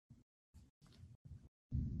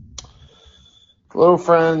Hello,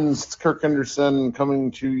 friends. It's Kirk Henderson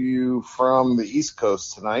coming to you from the East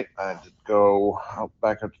Coast tonight. I did go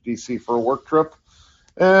back up to D.C. for a work trip,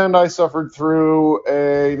 and I suffered through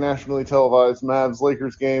a nationally televised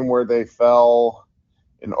Mavs-Lakers game where they fell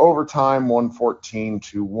in overtime, 114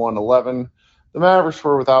 to 111. The Mavericks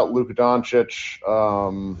were without Luka Doncic,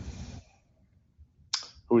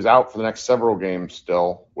 who's out for the next several games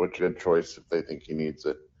still, which is a choice if they think he needs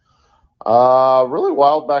it. Really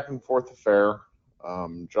wild back and forth affair.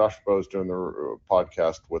 Josh Bowe's doing the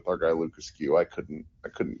podcast with our guy Lucas Q. I couldn't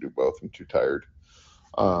do both. I'm too tired.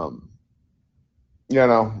 Kind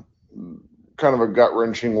of a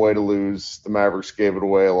gut-wrenching way to lose. The Mavericks gave it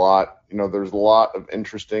away a lot. There's a lot of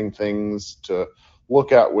interesting things to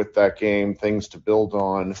look at with that game, things to build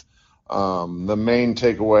on. The main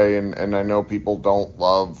takeaway, and I know people don't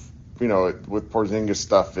love, with Porzingis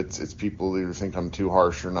stuff, it's people either think I'm too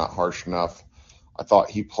harsh or not harsh enough. I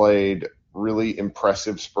thought he played really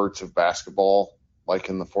impressive spurts of basketball, like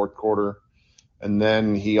in the fourth quarter. And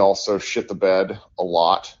then he also shit the bed a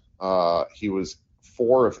lot. He was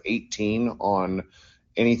 4 of 18 on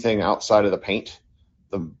anything outside of the paint.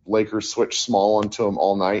 The Lakers switched small onto him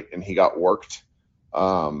all night, and he got worked. He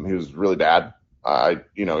was really bad.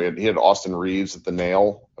 He had Austin Reeves at the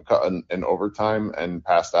nail in overtime and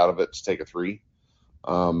passed out of it to take a three.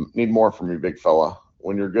 Need more from you, big fella.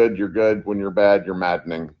 When you're good, you're good. When you're bad, you're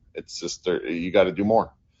maddening. It's just you got to do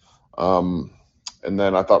more. And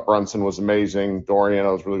then I thought Brunson was amazing. Dorian,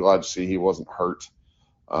 I was really glad to see he wasn't hurt.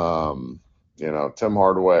 Tim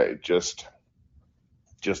Hardaway, just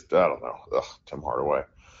I don't know. Tim Hardaway.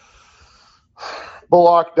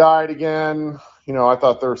 Bullock died again. I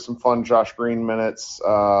thought there were some fun Josh Green minutes.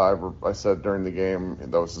 I said during the game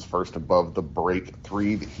that was his first above the break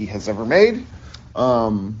three that he has ever made,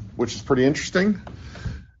 which is pretty interesting.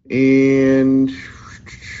 And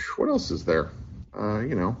what else is there?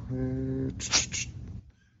 No,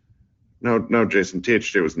 Jason,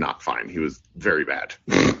 THJ was not fine. He was very bad.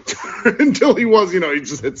 Until he was, he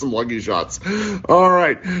just hit some lucky shots. All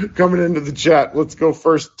right, coming into the chat. Let's go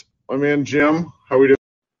first. My man, Jim, how we doing?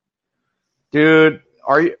 Dude,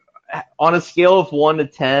 are you on a scale of 1 to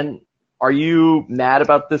 10, are you mad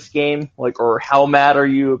about this game? Or how mad are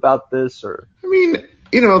you about this? Or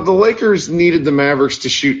the Lakers needed the Mavericks to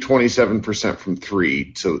shoot 27% from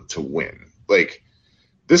three to win.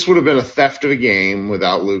 This would have been a theft of a game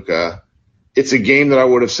without Luka. It's a game that I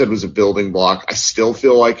would have said was a building block. I still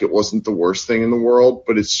feel like it wasn't the worst thing in the world,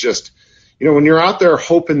 but it's just, when you're out there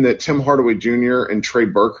hoping that Tim Hardaway Jr. and Trey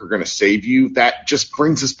Burke are going to save you, that just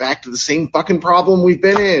brings us back to the same fucking problem we've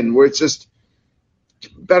been in, where it's just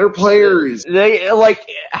better players.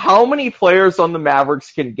 How many players on the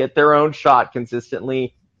Mavericks can get their own shot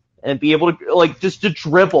consistently and be able to, just to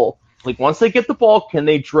dribble? Once they get the ball, can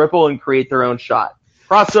they dribble and create their own shot?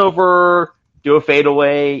 Crossover, do a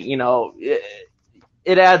fadeaway,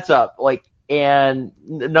 it adds up. And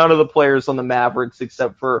none of the players on the Mavericks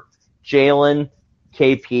except for Jalen,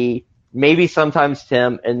 KP, maybe sometimes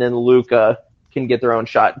Tim, and then Luka can get their own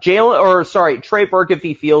shot. Trey Burke, if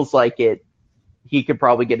he feels like it, he could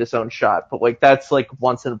probably get his own shot. But that's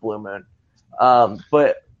once in a blue moon.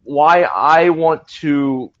 But why I want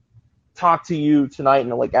to talk to you tonight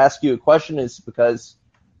and ask you a question is because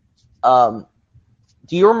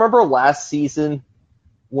do you remember last season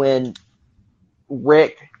when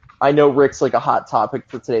Rick, I know Rick's a hot topic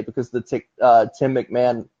for today because of the Tim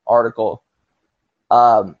McMahon article,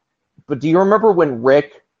 but do you remember when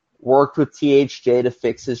Rick worked with THJ to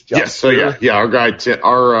fix his jump? Yes, so yeah, our guy,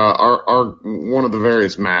 our one of the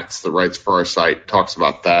various Matts that writes for our site talks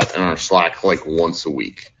about that in our Slack once a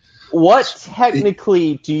week. What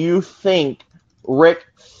technically do you think Rick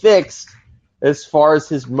fixed as far as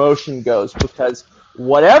his motion goes? Because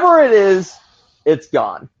whatever it is, it's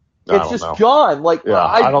gone. It's just gone.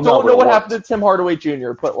 I don't know what happened to Tim Hardaway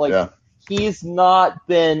Jr., but he's not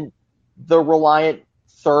been the reliant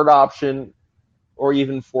third option or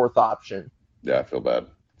even fourth option. Yeah, I feel bad.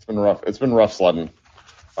 It's been rough. It's been rough sledding.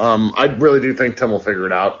 I really do think Tim will figure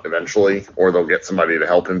it out eventually, or they'll get somebody to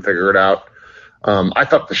help him figure it out. I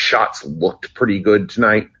thought the shots looked pretty good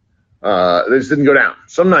tonight. They just didn't go down.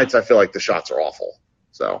 Some nights I feel like the shots are awful.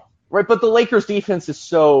 So right, but the Lakers defense is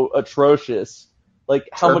so atrocious.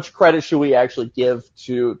 How much credit should we actually give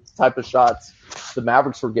to the type of shots the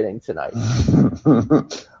Mavericks were getting tonight?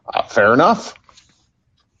 Fair enough.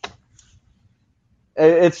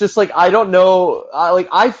 It's just I don't know.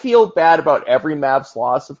 I feel bad about every Mavs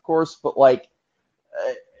loss, of course, but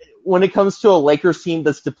when it comes to a Lakers team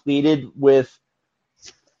that's depleted with,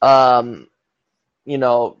 Dwight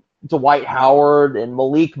Howard and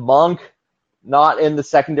Malik Monk, not in the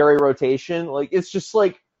secondary rotation. Like, it's just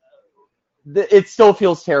like it still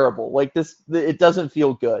feels terrible. Like it doesn't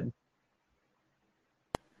feel good.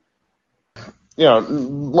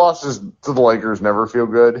 Losses to the Lakers never feel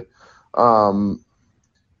good.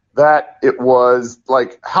 That it was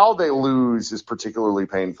like how they lose is particularly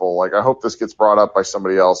painful. Like, I hope this gets brought up by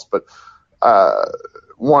somebody else, but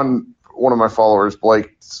one of my followers,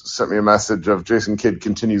 Blake, sent me a message of Jason Kidd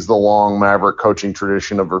continues the long Maverick coaching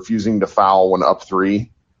tradition of refusing to foul when up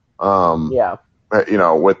 3. Yeah.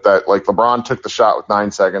 With that, like, LeBron took the shot with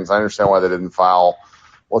 9 seconds. I understand why they didn't foul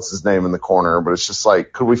what's his name in the corner, but it's just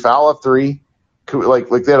like, could we foul up 3? Could we, like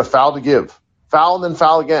they had a foul to give, foul and then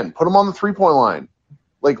foul again, put them on the 3-point line.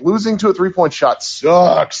 Like, losing to a 3-point shot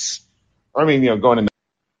sucks. I mean, going in.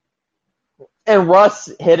 And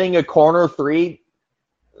Russ hitting a corner 3,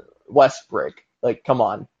 Westbrook. Like, come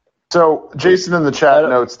on. So Jason in the chat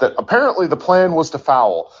notes that apparently the plan was to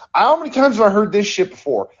foul. How many times have I heard this shit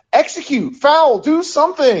before? Execute, foul, do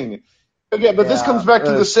something. Again, but this comes back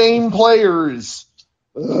to the same players.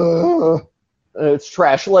 It's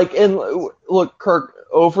trash. Like, and look, Kirk,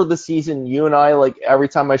 over the season, you and I, like, every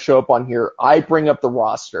time I show up on here, I bring up the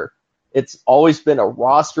roster. It's always been a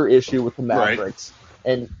roster issue with the Mavericks.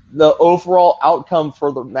 Right. And the overall outcome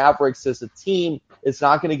for the Mavericks as a team is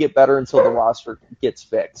not going to get better until the roster gets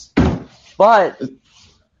fixed. But,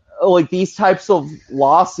 like, these types of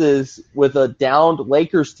losses with a downed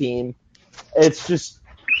Lakers team, it's just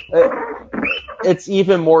it's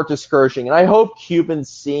even more discouraging. And I hope Cuban's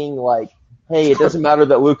seeing, like, hey, it doesn't matter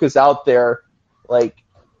that Luka's out there. Like,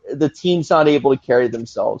 the team's not able to carry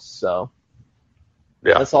themselves. So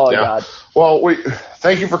that's all I got. Well,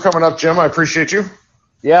 thank you for coming up, Jim. I appreciate you.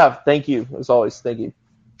 Yeah, thank you. As always, thank you.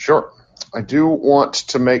 Sure. I do want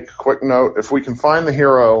to make a quick note. If we can find the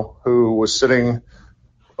hero who was sitting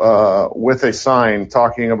with a sign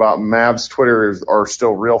talking about Mavs Twitter are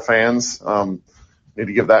still real fans, need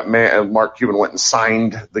to give that man, Mark Cuban went and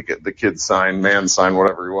signed the kid's sign, man's sign,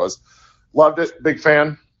 whatever he was. Loved it. Big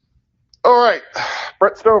fan. All right.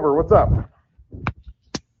 Brett Stover, what's up?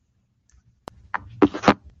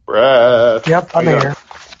 Brett. Yep, I'm here.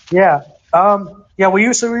 Yeah. What you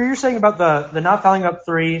were saying about the not fouling up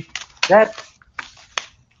 3, that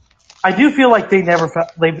I do feel like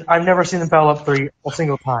I've never seen them foul up 3 a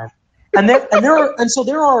single time. There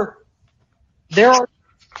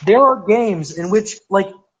are games in which,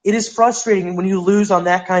 like, it is frustrating when you lose on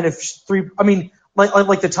that kind of 3. I mean,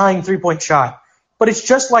 like the tying 3-point shot. But it's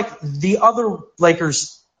just like the other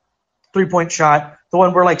Lakers 3-point shot, the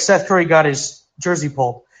one where, like, Seth Curry got his jersey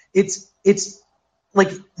pulled. It's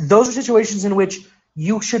like those are situations in which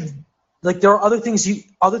you should, like, there are other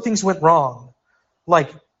things went wrong.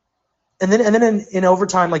 Like, and then in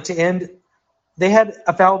overtime, like, to end, they had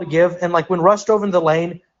a foul to give, and, like, when Russ drove into the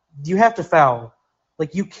lane, you have to foul.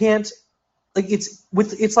 Like, you can't, like,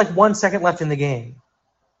 it's like 1 second left in the game.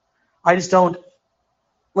 I just don't.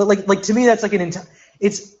 Like to me, that's like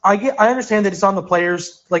I understand that it's on the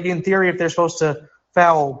players, like, in theory, if they're supposed to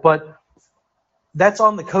foul, but that's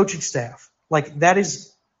on the coaching staff. Like, that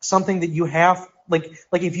is something that you have, like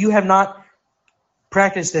if you have not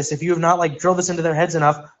practiced this, if you have not, like, drilled this into their heads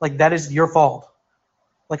enough, like, that is your fault.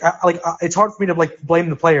 It's hard for me to, like, blame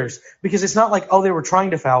the players, because it's not like, oh, they were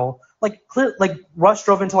trying to foul. Like, Russ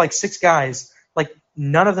drove into, like, 6 guys. Like,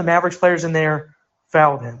 none of the Mavericks players in there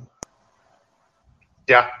fouled him.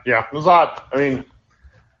 Yeah, it was odd. I mean,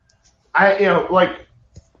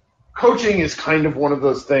 coaching is kind of one of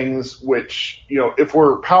those things which, if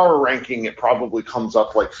we're power ranking, it probably comes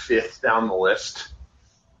up like 5th down the list.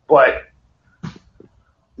 But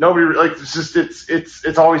nobody, like,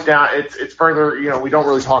 it's always down. It's further. We don't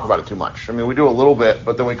really talk about it too much. I mean, we do a little bit,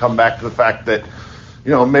 but then we come back to the fact that,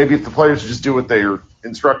 maybe if the players just do what they are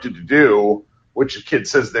instructed to do, which the kid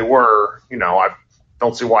says they were, I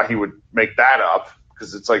don't see why he would make that up.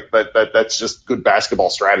 Because it's like that's just good basketball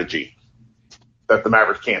strategy that the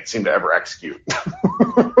Mavericks can't seem to ever execute.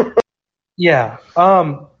 Yeah.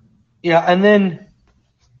 And then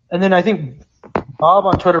I think Bob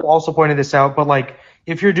on Twitter also pointed this out, but, like,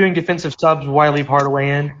 if you're doing defensive subs, why leave Hardaway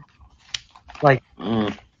in? Like,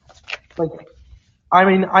 I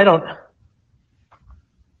mean, I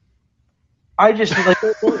just, like,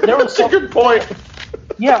 there was a good point.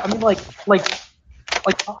 Yeah, I mean, like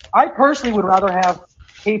I personally would rather have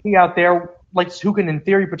KP out there, like, who can in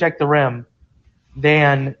theory protect the rim,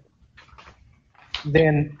 than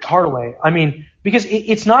Hardaway. I mean, because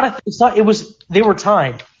they were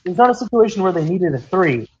timed. It's not a situation where they needed a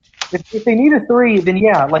 3. If they need a 3, then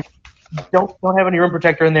yeah, like, don't have any rim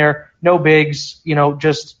protector in there, no bigs,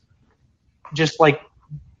 just like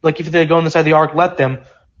if they go on the side of the arc, let them.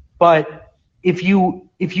 But if you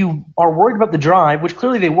are worried about the drive, which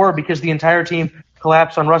clearly they were because the entire team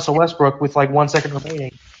collapsed on Russell Westbrook with like 1 second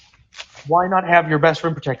remaining, why not have your best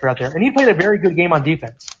rim protector out there? And he played a very good game on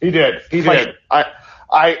defense. He did.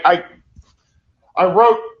 I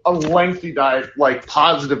wrote a lengthy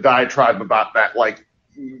positive diatribe about that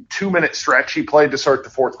 2-minute stretch he played to start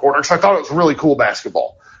the fourth quarter. So I thought it was really cool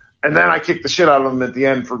basketball. And then I kicked the shit out of him at the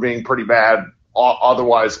end for being pretty bad,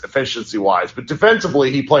 otherwise efficiency-wise. But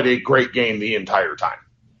defensively, he played a great game the entire time.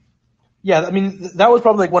 Yeah, I mean, that was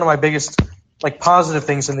probably one of my biggest positive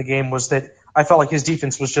things in the game was that I felt like his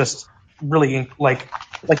defense was just really he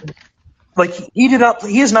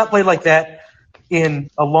has not played like that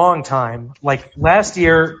in a long time. Like last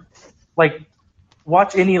year,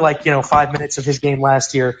 watch any 5 minutes of his game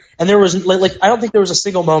last year, and there was I don't think there was a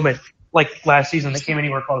single moment last season that came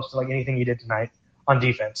anywhere close to anything he did tonight on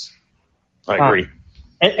defense. I agree.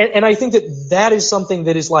 And I think that is something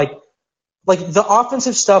that is the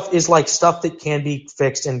offensive stuff is stuff that can be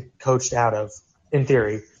fixed and coached out of in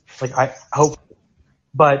theory. I hope,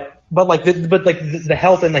 but the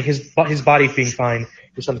health and his body being fine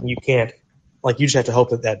is something you can't you just have to hope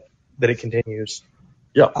that it continues.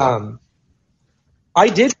 Yeah.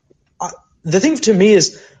 The thing to me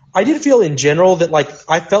is I did feel in general that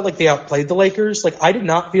I felt like they outplayed the Lakers. I did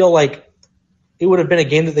not feel like it would have been a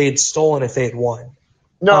game that they had stolen if they had won.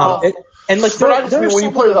 No. But I just mean when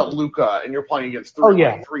you play without Luka and you're playing against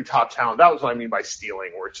three top talent, that was what I mean by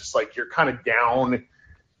stealing, where it's just you're kind of down,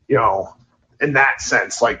 in that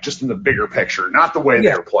sense, just in the bigger picture, not the way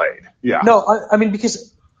they were played. Yeah. No, I mean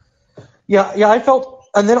because I felt,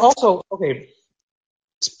 and then also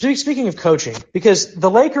speaking of coaching, because the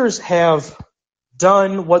Lakers have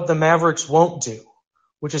done what the Mavericks won't do,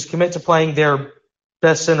 which is commit to playing their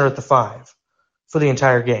best center at the 5 for the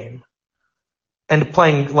entire game, and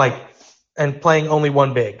playing only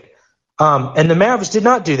one big. And the Mavs did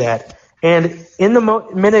not do that. And in the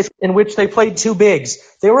minute in which they played two bigs,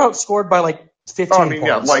 they were outscored by 15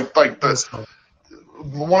 points.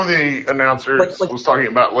 One of the announcers was talking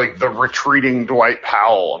about the retreating Dwight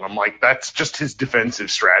Powell, and I'm like, that's just his defensive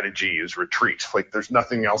strategy is retreat. There's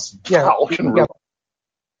nothing else Powell can really.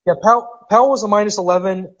 Yeah, Powell was a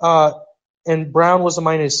 -11, and Brown was a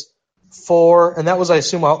 -4, and that was, I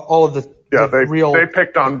assume, all of the they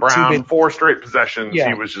picked on Brown 4 straight possessions. Yeah.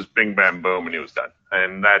 He was just bing bam boom, and he was done.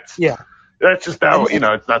 And that's just how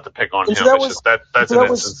it's not to pick on him. That's an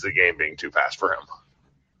instance of the game being too fast for him.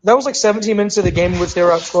 That was 17 minutes of the game in which they were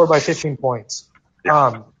outscored by 15 points.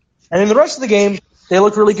 Yeah. And in the rest of the game, they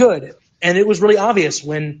looked really good. And it was really obvious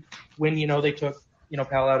when they took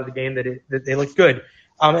Powell out of the game that they looked good.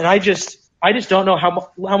 And I just don't know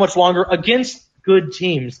how much longer against good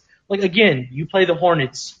teams. Again, you play the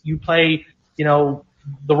Hornets, you play the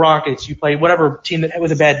Rockets, you play whatever team that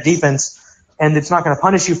with a bad defense, and it's not going to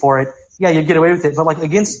punish you for it. Yeah, you get away with it. But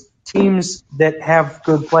against teams that have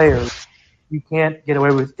good players, you can't get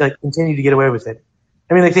away with continue to get away with it.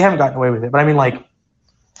 I mean, they haven't gotten away with it, but I mean, I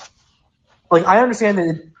understand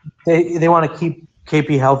that they want to keep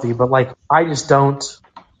KP healthy, but I just don't.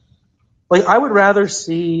 I would rather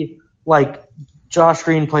see Josh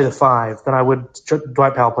Green play the 5 than I would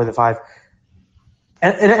Dwight Powell play the 5.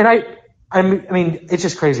 And I mean, it's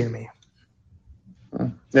just crazy to me.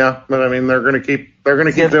 Yeah, but I mean, they're going to keep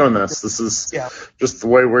doing this. This is just the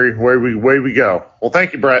way we go. Well,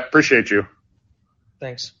 thank you, Brett. Appreciate you.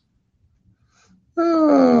 Thanks.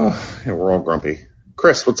 We're all grumpy.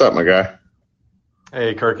 Chris, what's up, my guy?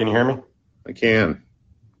 Hey, Kirk, can you hear me? I can.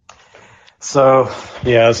 So,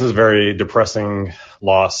 this is a very depressing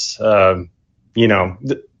loss. The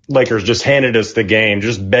Lakers just handed us the game,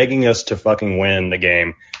 just begging us to fucking win the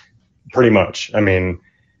game, pretty much. I mean,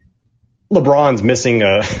 LeBron's missing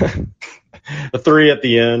a 3 at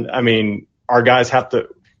the end. I mean, our guys have to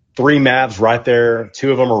 3 Mavs right there.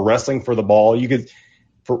 2 of them are wrestling for the ball.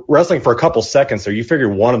 Wrestling for a couple seconds, so you figure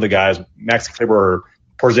one of the guys, Max Kleber or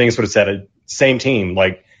Porzingis, would have said, same team,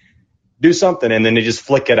 do something, and then they just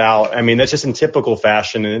flick it out. I mean, that's just in typical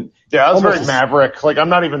fashion. And that was very Maverick. I'm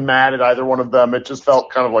not even mad at either one of them. It just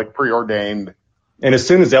felt kind of preordained. And as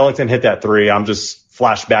soon as Ellington hit that 3, I'm just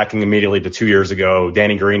flashbacking immediately to 2 years ago,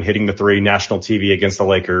 Danny Green hitting the 3, national TV against the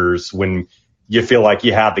Lakers, when you feel like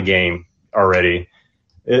you have the game already.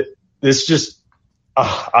 It's just,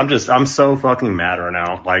 I'm so fucking mad right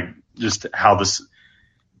now. Just how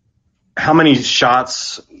many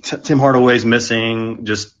shots Tim Hardaway's missing,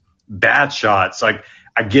 just bad shots. I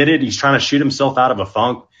get it. He's trying to shoot himself out of a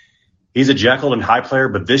funk. He's a Jekyll and Hyde player,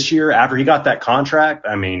 but this year, after he got that contract,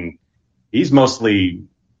 I mean, he's mostly,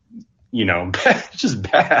 just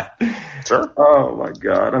bad. Sure. Oh my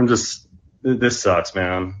God. This sucks,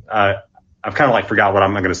 man. I've kind of like forgot what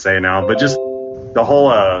I'm going to say now, but just the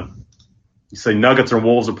whole you say Nuggets or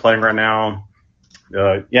Wolves are playing right now.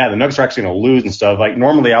 Yeah, the Nuggets are actually going to lose and stuff. Like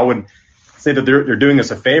normally I would say that they're doing us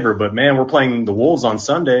a favor, but man, we're playing the Wolves on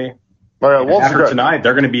Sunday. After tonight,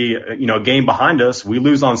 they're going to be a game behind us. We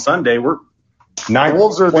lose on Sunday. The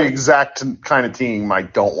Wolves are the exact kind of team I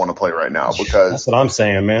don't want to play right now because that's what I'm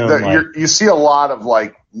saying, man. You see a lot of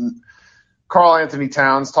like Karl Anthony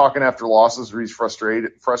Towns talking after losses where he's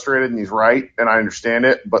frustrated, and he's right, and I understand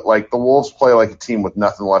it. But like the Wolves play like a team with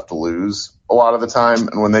nothing left to lose a lot of the time,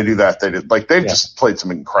 and when they do that, they've just played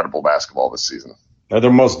some incredible basketball this season.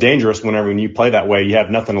 They're most dangerous when you play that way. You have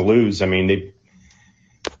nothing to lose. I mean,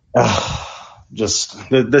 this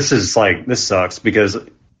sucks because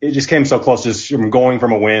it just came so close just from going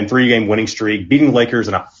from a 3-game winning streak, beating the Lakers,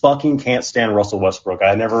 and I fucking can't stand Russell Westbrook.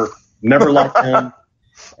 I never liked him.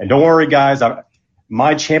 And don't worry, guys,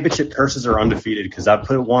 my championship curses are undefeated because I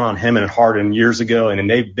put one on him and Harden years ago, and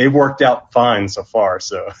they've worked out fine so far.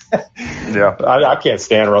 So yeah, I can't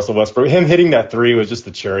stand Russell Westbrook. Him hitting that 3 was just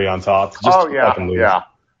the cherry on top. Yeah.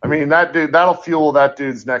 I mean, that dude, that'll fuel that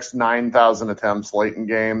dude's next 9,000 attempts late in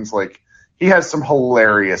games. Like, he has some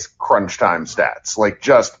hilarious crunch time stats, like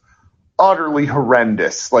just utterly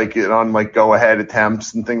horrendous, like on like go ahead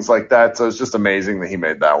attempts and things like that. So it's just amazing that he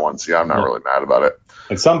made that one. So yeah, I'm not really mad about it.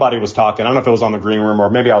 And somebody was talking, I don't know if it was on the green room or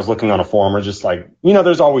maybe I was looking on a forum or just like,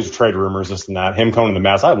 there's always trade rumors, this and that. Him coming to the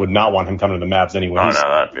Mavs. I would not want him coming to the Mavs anyway.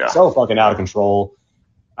 He's so fucking out of control.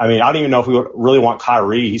 I mean, I don't even know if we really want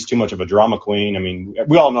Kyrie. He's too much of a drama queen. I mean,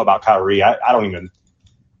 we all know about Kyrie. I don't even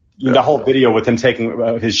the whole video with him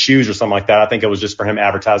taking his shoes or something like that. I think it was just for him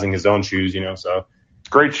advertising his own shoes, so.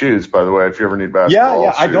 Great shoes, by the way, if you ever need basketball.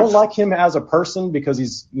 Yeah. I don't like him as a person because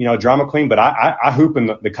he's, a drama queen, but I hoop in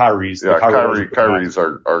the Kyries. Yeah, Kyries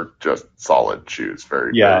are just solid shoes.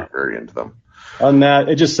 Very, very, very into them. On that,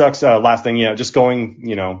 it just sucks. Last thing, just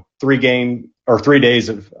going, 3 days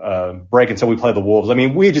of break until we play the Wolves. I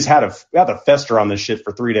mean, we just had to fester on this shit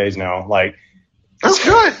for 3 days now. Like, that's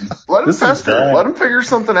good. Let him fester. Let him figure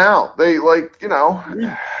something out. They I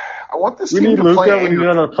want this team to play. We need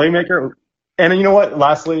another playmaker. And you know what?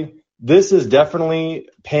 Lastly, this is definitely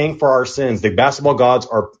paying for our sins. The basketball gods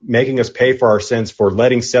are making us pay for our sins for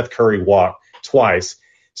letting Seth Curry walk twice.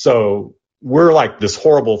 So we're like this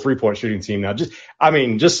horrible 3-point shooting team now. Just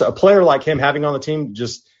a player like him having on the team,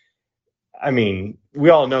 we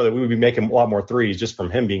all know that we would be making a lot more threes just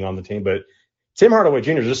from him being on the team. But Tim Hardaway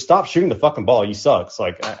Jr., just stop shooting the fucking ball. You sucks.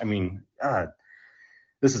 Like, God,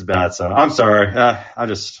 this is bad. So I'm sorry.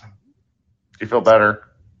 You feel better?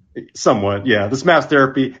 Somewhat, yeah. This Mavs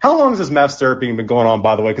therapy. How long has this Mavs therapy been going on,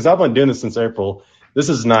 by the way? Because I've been doing this since April. This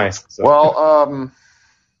is nice. So. Well,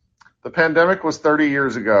 the pandemic was 30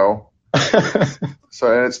 years ago. And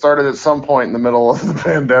it started at some point in the middle of the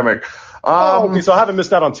pandemic. Okay, so I haven't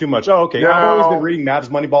missed out on too much. Oh, okay. No. I've always been reading Mavs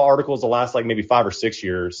Moneyball articles the last maybe 5 or 6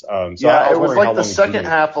 years. It was like the second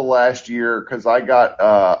half of last year because I got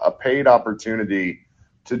a paid opportunity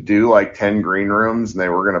to do like 10 green rooms and they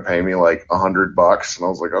were going to pay me like $100. And I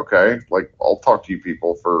was like, okay, like I'll talk to you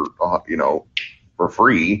people for, for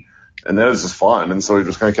free. And that was just fun. And so we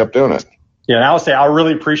just kind of kept doing it. Yeah. And I would say I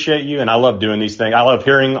really appreciate you. And I love doing these things. I love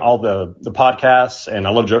hearing all the podcasts and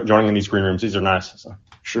I love joining in these green rooms. These are nice. So.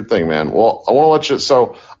 Sure thing, man. Well, I want to let you,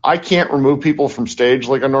 so I can't remove people from stage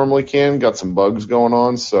like I normally can. Got some bugs going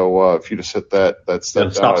on. So if you just hit that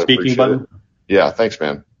stop speaking button. Yeah. Thanks,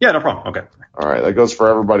 man. Yeah, no problem. Okay. All right, that goes for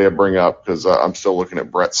everybody I bring up because I'm still looking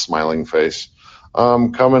at Brett's smiling face.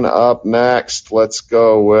 Coming up next, let's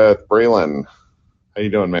go with Braylon. How you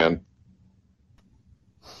doing, man?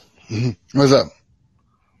 What's up?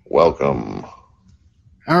 Welcome.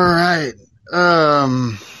 All right.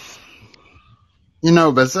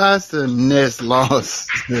 Besides the Nets loss,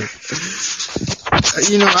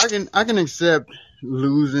 I can accept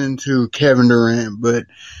losing to Kevin Durant, but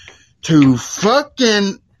to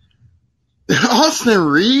fucking Austin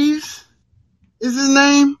Reeves is his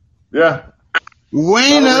name? Yeah.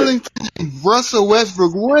 Wayne Ellington, Russell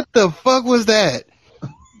Westbrook. What the fuck was that?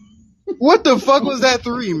 What the fuck was that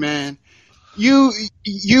 3, man? You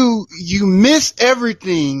miss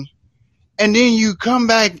everything, and then you come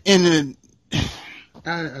back and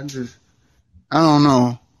I don't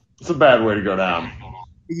know. It's a bad way to go down.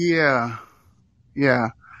 Yeah.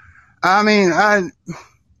 I mean,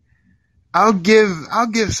 I'll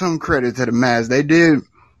give some credit to the Mavs. They did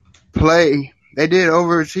play. They did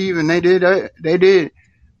overachieve, and they did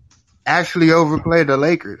actually overplay the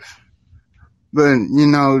Lakers. But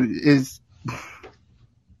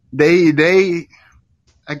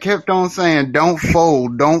I kept on saying, don't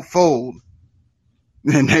fold,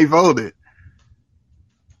 and they folded.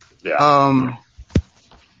 Yeah.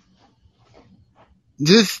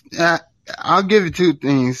 I'll give you two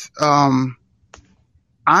things. I'm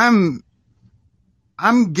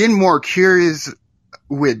getting more curious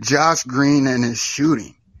with Josh Green and his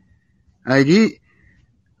shooting.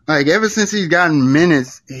 Ever since he's gotten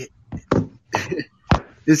minutes,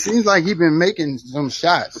 it seems like he's been making some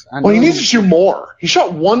shots. Well, he needs to shoot more. He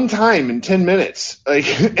shot one time in 10 minutes,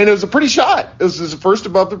 and it was a pretty shot. It was his first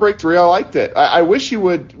above the break three. I liked it. I wish he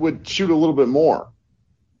would shoot a little bit more.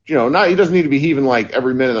 He doesn't need to be heaving like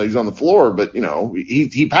every minute that he's on the floor, but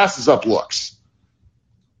he passes up looks.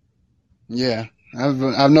 Yeah,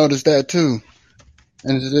 I've noticed that too,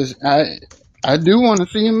 and it's just I do want to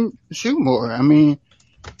see him shoot more. I mean,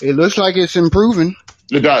 it looks like it's improving.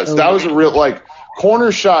 It does. That was a real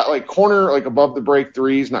corner shot, corner above the break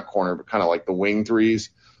threes, not corner, but kind of like the wing threes.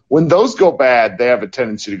 When those go bad, they have a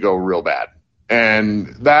tendency to go real bad, and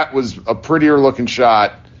that was a prettier looking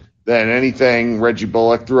shot than anything Reggie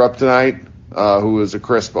Bullock threw up tonight, who was a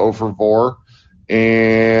crisp 0 for 4.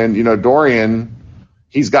 And, Dorian,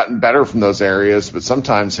 he's gotten better from those areas, but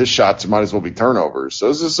sometimes his shots might as well be turnovers.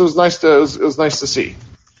 So it was nice to see.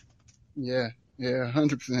 Yeah,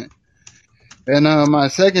 100%. And my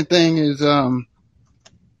second thing is,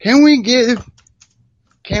 can we get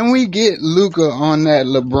Luka on that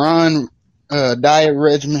LeBron diet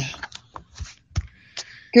regimen?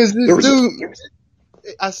 Because this dude,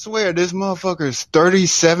 I swear, this motherfucker is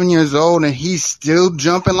 37 years old and he's still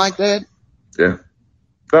jumping like that. Yeah.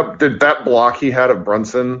 That block he had of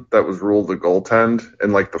Brunson that was ruled a goaltend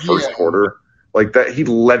in the first quarter, that he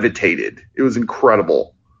levitated. It was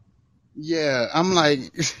incredible. Yeah, I'm like,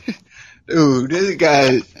 dude, this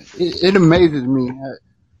guy, it amazes me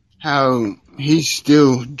how he's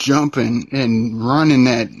still jumping and running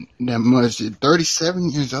that much at 37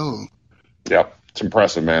 years old. Yep. It's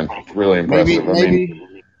impressive, man. It's really impressive.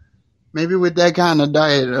 Maybe with that kind of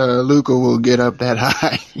diet, Luka will get up that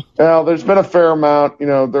high. Well, there's been a fair amount.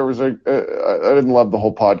 There was I didn't love the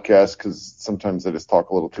whole podcast because sometimes they just talk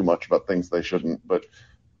a little too much about things they shouldn't. But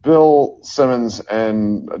Bill Simmons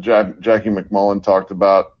and Jackie McMullen talked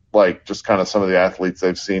about just kind of some of the athletes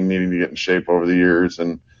they've seen needing to get in shape over the years.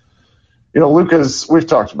 And, Luka's, we've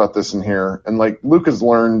talked about this in here, and Luka's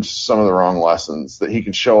learned some of the wrong lessons, that he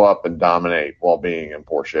can show up and dominate while being in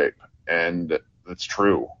poor shape. And that's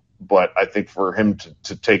true. But I think for him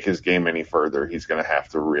to take his game any further, he's going to have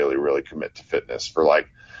to really, really commit to fitness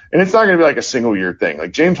and it's not going to be a single year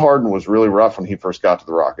thing. James Harden was really rough when he first got to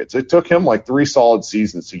the Rockets. It took him 3 solid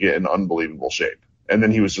seasons to get in unbelievable shape. And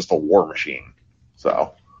then he was just a war machine.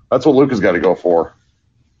 So that's what Luka's got to go for.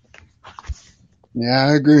 Yeah,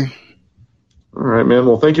 I agree. All right, man.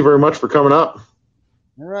 Well, thank you very much for coming up.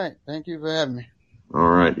 All right. Thank you for having me. All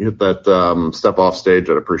right, you hit that step off stage.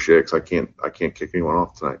 I'd appreciate it because I can't kick anyone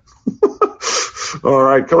off tonight. All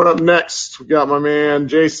right, coming up next, we got my man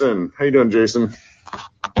Jason. How you doing, Jason?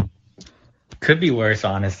 Could be worse,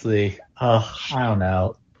 honestly. I don't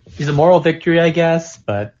know. It's a moral victory, I guess,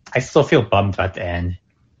 but I still feel bummed about the end.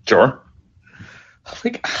 Sure.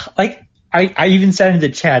 I even said in the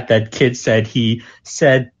chat that kid said he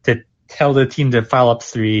said to tell the team to foul up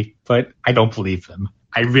 3, but I don't believe him.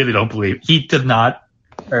 I really don't believe he did not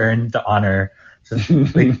earn the honor.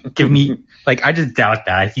 Give me I just doubt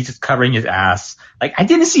that. He's just covering his ass. I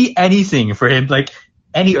didn't see anything for him,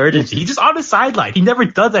 any urgency. He's just on the sideline. He never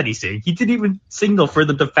does anything. He didn't even signal for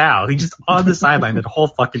them to foul. He's just on the sideline the whole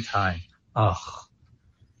fucking time. Oh.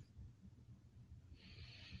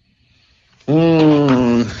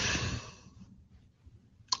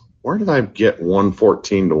 Where did I get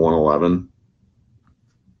 114 to 111?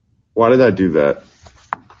 Why did I do that?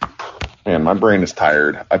 Man, my brain is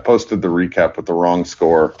tired. I posted the recap with the wrong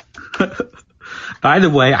score. By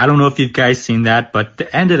the way, I don't know if you guys seen that, but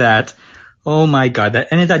the end of that, oh my God,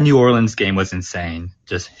 the end of that New Orleans game was insane.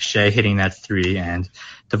 Just Shea hitting that 3 and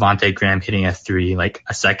Devontae Graham hitting a 3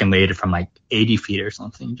 a second later from 80 feet or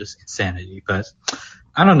something. Just insanity. But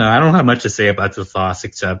I don't know. I don't have much to say about this loss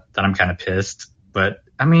except that I'm kind of pissed. But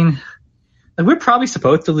I mean, we're probably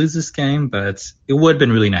supposed to lose this game, but it would have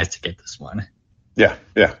been really nice to get this one. Yeah.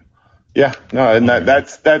 No, and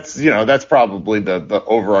that's probably the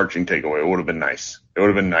overarching takeaway. It would have been nice. It would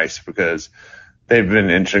have been nice because they've been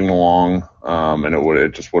inching along, and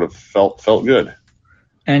it just would have felt good.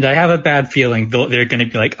 And I have a bad feeling they're going to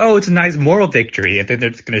be oh, it's a nice moral victory, and then they're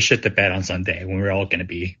just going to shit the bed on Sunday when we're all going to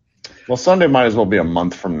be. Well, Sunday might as well be a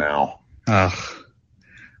month from now.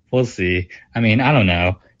 We'll see. I mean, I don't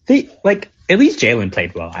know. They at least Jalen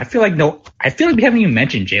played well. I feel like we haven't even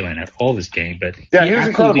mentioned Jalen at all this game, but yeah, he was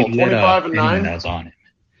incredible. 25 and 9. That was on him.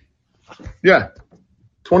 Yeah,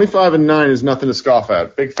 25-9 is nothing to scoff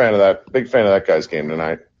at. Big fan of that guy's game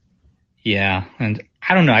tonight. Yeah, and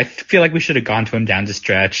I don't know. I feel like we should have gone to him down the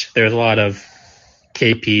stretch. There's a lot of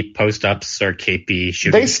KP post-ups or KP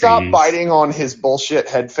shooting. They stopped trees. biting on his bullshit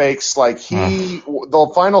head fakes. Like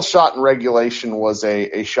the final shot in regulation was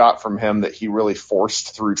a shot from him that he really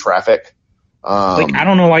forced through traffic. I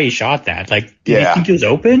don't know why he shot that. Like, did he think he was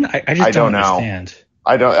open? I just don't understand.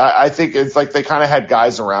 I think it's like they kind of had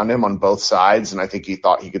guys around him on both sides, and I think he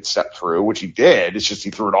thought he could step through, which he did. It's just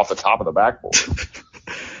he threw it off the top of the backboard.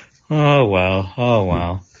 Oh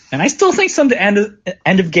well. And I still think some of the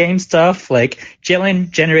end of game stuff, like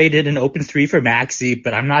Jalen generated an open 3 for Maxey,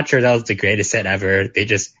 but I'm not sure that was the greatest set ever. They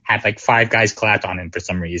just had like 5 guys clapped on him for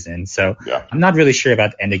some reason. So yeah. I'm not really sure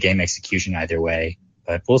about the end of game execution either way,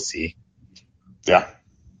 but we'll see. Yeah.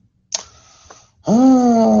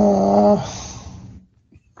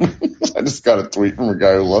 I just got a tweet from a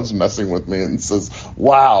guy who loves messing with me and says,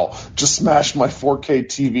 "Wow, just smashed my 4K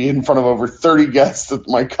TV in front of over 30 guests at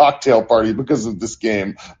my cocktail party because of this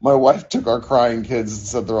game. My wife took our crying kids and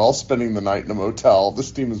said they're all spending the night in a motel. This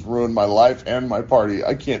team has ruined my life and my party.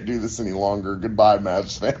 I can't do this any longer. Goodbye,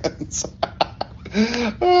 Mavs fans."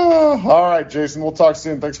 All right, Jason, we'll talk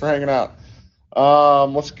soon. Thanks for hanging out.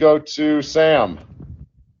 Let's go to Sam.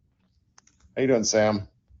 How you doing, Sam?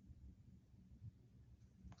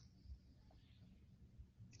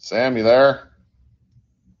 Sam, you there?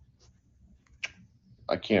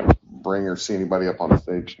 I can't bring or see anybody up on the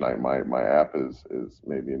stage tonight. My app is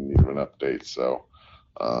maybe in need of an update, so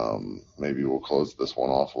maybe we'll close this one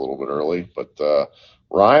off a little bit early. But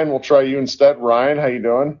Ryan, we'll try you instead. Ryan, how you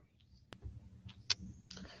doing?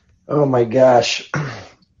 Oh my gosh,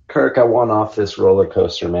 Kirk, I want off this roller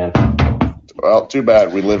coaster, man. Well, too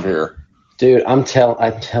bad. We live here, dude. I'm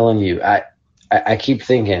telling you, I keep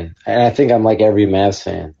thinking, and I think I'm like every Mavs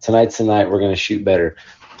fan. Tonight's the night we're going to shoot better.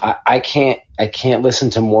 I can't listen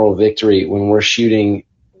to moral victory when we're shooting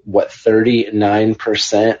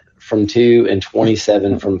 39% from 2 and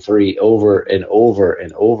 27 from 3 over and over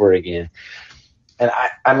and over again. And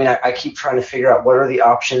I keep trying to figure out what are the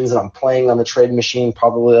options, and I'm playing on the trade machine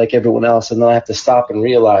probably like everyone else, and then I have to stop and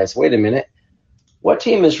realize, wait a minute, what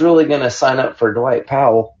team is really going to sign up for Dwight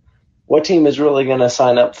Powell? What team is really going to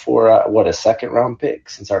sign up for a second-round pick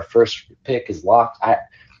since our first pick is locked? I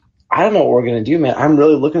don't know what we're going to do, man. I'm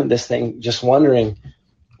really looking at this thing just wondering,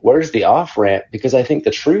 where's the off-ramp? Because I think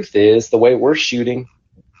the truth is the way we're shooting,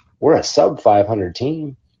 we're a sub-500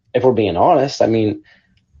 team, if we're being honest. I mean,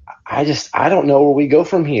 I don't know where we go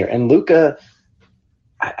from here. And Luka,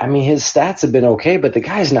 his stats have been okay, but the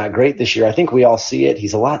guy's not great this year. I think we all see it.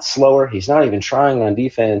 He's a lot slower. He's not even trying on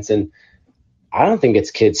defense, and I don't think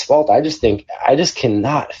it's kids' fault. I just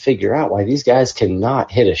cannot figure out why these guys cannot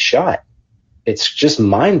hit a shot. It's just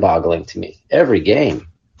mind-boggling to me every game.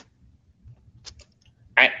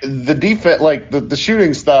 The defense, like the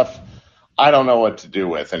shooting stuff, I don't know what to do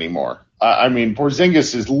with anymore.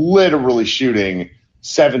 Porzingis is literally shooting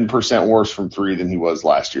 7% worse from 3 than he was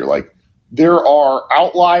last year. Like, there are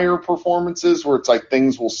outlier performances where it's like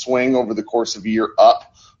things will swing over the course of a year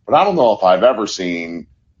up, but I don't know if I've ever seen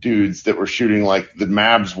dudes that were shooting like the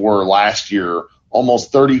Mavs were last year,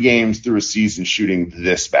 almost 30 games through a season shooting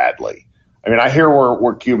this badly. I hear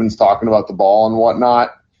where Cuban's talking about the ball and whatnot.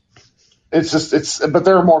 But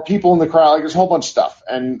there are more people in the crowd. Like, there's a whole bunch of stuff.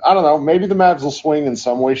 And I don't know, maybe the Mavs will swing in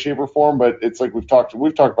some way, shape, or form, but it's like we've talked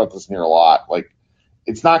about this in here a lot. Like,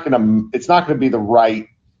 it's not going to be the right,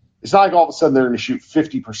 it's not like all of a sudden they're going to shoot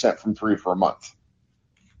 50% from 3 for a month.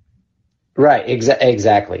 Right,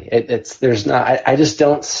 exactly. There's not. I just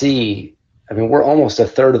don't see. We're almost a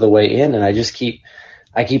third of the way in, and I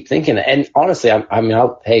keep thinking. And honestly,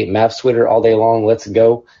 hey, Mavs Twitter all day long. Let's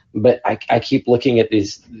go. But I keep looking at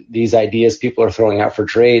these ideas people are throwing out for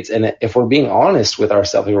trades, and if we're being honest with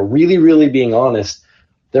ourselves, if we're really, really being honest,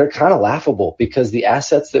 they're kind of laughable because the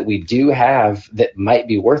assets that we do have that might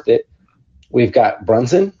be worth it, we've got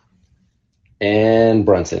Brunson and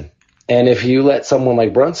Brunson. And if you let someone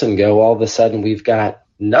like Brunson go, all of a sudden we've got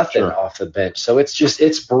nothing off the bench. So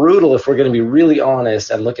it's brutal if we're going to be really honest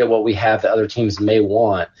and look at what we have that other teams may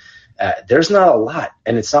want. There's not a lot,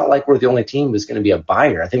 and it's not like we're the only team who's going to be a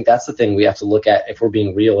buyer. I think that's the thing we have to look at if we're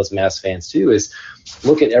being real as Mavs fans too, is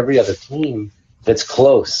look at every other team that's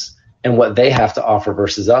close and what they have to offer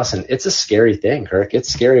versus us. And it's a scary thing, Kirk.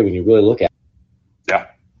 It's scary when you really look at it. Yeah,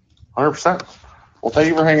 100%. Well, thank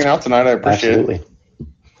you for hanging out tonight. I appreciate it.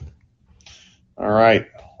 All right,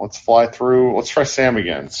 let's fly through. Let's try Sam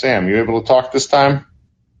again. Sam, you able to talk this time?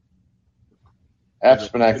 App's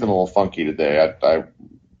been acting a little funky today. I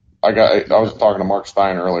was talking to Mark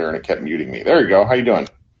Stein earlier, and it kept muting me. There you go. How you doing?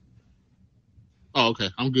 Oh, okay.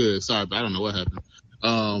 I'm good. Sorry, but I don't know what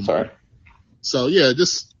happened. Sorry. So yeah,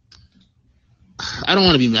 I don't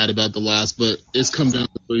want to be mad about the loss, but it's come down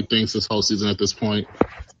to three things this whole season at this point.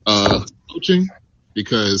 Coaching,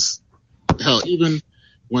 because hell, even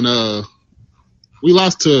when we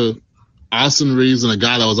lost to Austin Reeves and a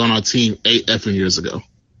guy that was on our team 8 effing years ago,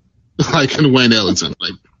 like in Wayne Ellington,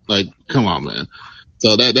 like come on, man.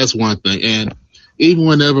 So that's one thing. And even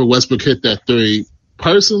whenever Westbrook hit that three,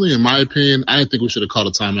 personally, in my opinion, I didn't think we should have called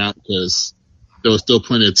a timeout because there was still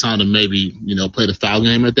plenty of time to maybe, play the foul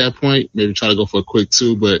game at that point, maybe try to go for a quick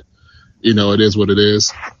 2, but, it is what it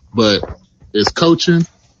is. But it's coaching.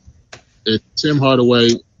 It's Tim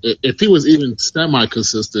Hardaway. If he was even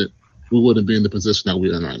semi-consistent, we wouldn't be in the position that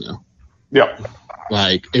we're in right now. Yep.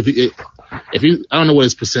 Like, if he, I don't know what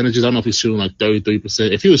his percentage is. I don't know if he's shooting like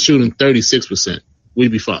 33%. If he was shooting 36%,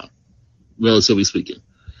 we'd be fine, relatively speaking.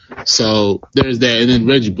 So there's that. And then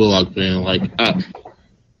Reggie Bullock, man, like,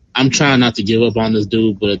 I'm trying not to give up on this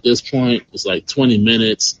dude, but at this point, it's like 20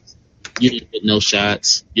 minutes. You didn't get no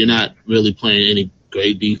shots. You're not really playing any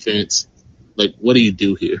great defense. Like, what do you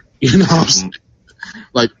do here? You know what I'm saying?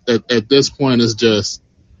 Like, at this point, I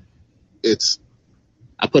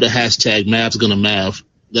put a hashtag Mavs gonna Mav.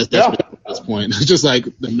 That's at this point. It's just like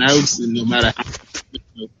the Mavs, no matter how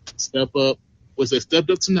they step up, which they stepped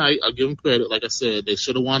up tonight, I'll give them credit. Like I said, they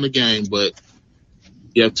should have won the game, but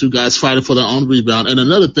you have 2 guys fighting for their own rebound. And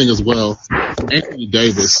another thing as well, Anthony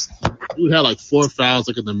Davis, he had like 4 fouls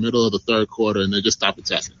like in the middle of the third quarter, and they just stopped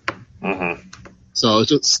attacking. Mm-hmm. So it's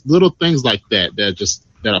just little things like that that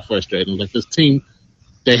are frustrating. Like this team,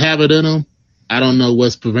 they have it in them. I don't know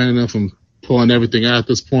what's preventing them from pulling everything out at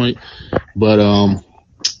this point, but I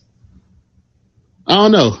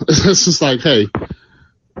don't know. It's just like, hey,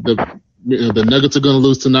 the Nuggets are going to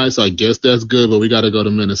lose tonight, so I guess that's good. But we got to go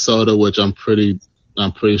to Minnesota, which I'm pretty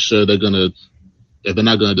sure they're going to. If they're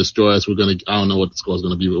not going to destroy us, I don't know what the score is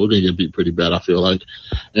going to be, but we're going to get beat pretty bad, I feel like.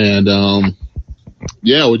 And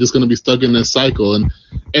yeah, we're just going to be stuck in this cycle. And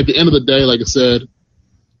at the end of the day, like I said,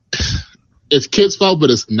 it's Kid's fault,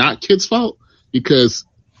 but it's not Kid's fault because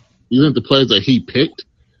you look at the players that he picked.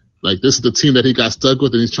 Like, this is the team that he got stuck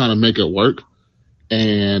with, and he's trying to make it work.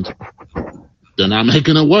 And they're not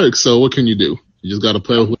making it work. So what can you do? You just got to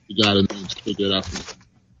play with what you got and just figure it out.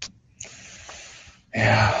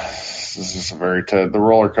 Yeah, this is the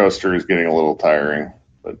roller coaster is getting a little tiring.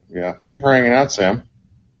 But yeah, we're hanging out, Sam.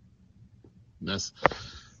 I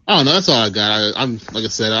don't know. That's all I got. I'm like I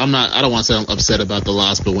said, I don't want to say I'm upset about the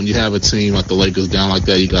loss, but when you have a team like the Lakers down like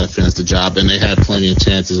that, you got to finish the job. And they had plenty of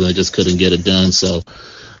chances, and they just couldn't get it done. So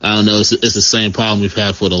I don't know. It's the same problem we've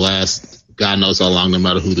had for the last God knows how long, no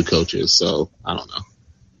matter who the coach is. So I don't know.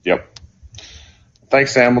 Yep.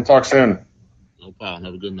 Thanks, Sam. We'll talk soon. No problem.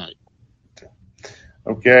 Have a good night.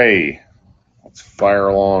 Okay. Let's fire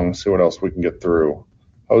along, see what else we can get through.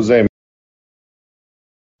 Jose.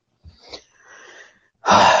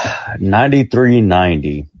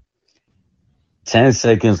 93-90. 10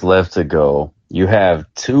 seconds left to go. You have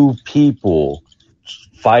 2 people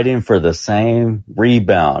fighting for the same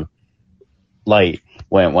rebound. Like,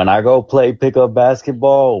 when I go play pickup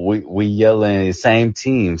basketball, we yelling same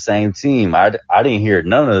team. I didn't hear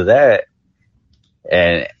none of that.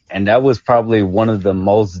 And that was probably one of the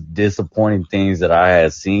most disappointing things that I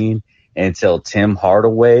had seen until Tim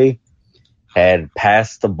Hardaway had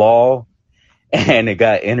passed the ball and it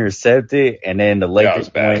got intercepted, and then the Lakers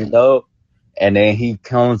went up, and then he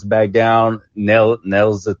comes back down,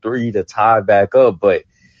 nails the 3 to tie back up. But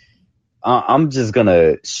I'm just going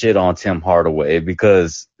to shit on Tim Hardaway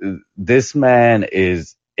because this man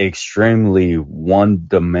is extremely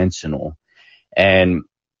one-dimensional. And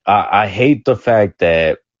I hate the fact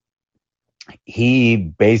that he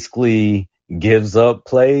basically gives up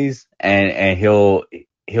plays and he'll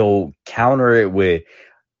counter it with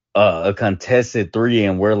a contested 3,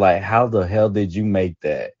 and we're like, how the hell did you make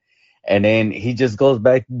that? And then he just goes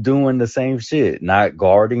back to doing the same shit, not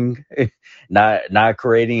guarding, not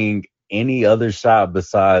creating any other shot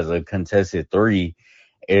besides a contested 3.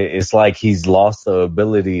 It's like he's lost the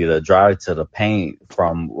ability to drive to the paint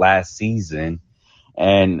from last season.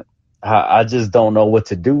 And I just don't know what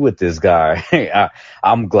to do with this guy.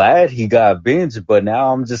 I'm glad he got benched, but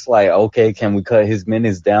now I'm just like, okay, can we cut his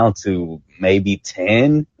minutes down to maybe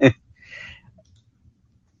 10?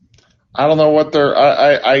 I don't know what they're.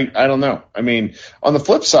 I don't know. I mean, on the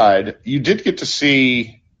flip side, you did get to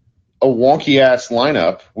see a wonky ass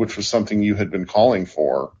lineup, which was something you had been calling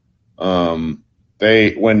for. When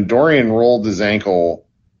Dorian rolled his ankle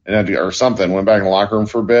or something, went back in the locker room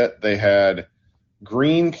for a bit. They had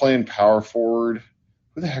Green playing power forward.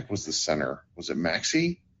 Who the heck was the center? Was it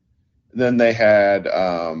Maxey? Then they had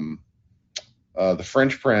the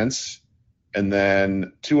French Prince, and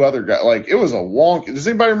then two other guys. Like, it was a wonk. Does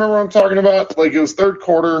anybody remember what I'm talking about? Like, it was third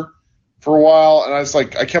quarter for a while, and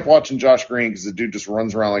I kept watching Josh Green because the dude just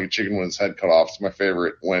runs around like a chicken with his head cut off. It's my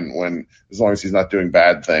favorite when as long as he's not doing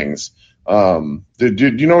bad things. Do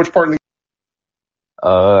you know which part of the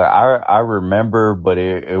I remember, but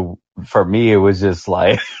it for me, it was just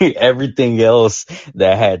like everything else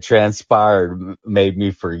that had transpired made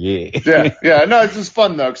me forget. Yeah. No, it's just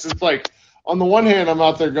fun though, because it's like, on the one hand, I'm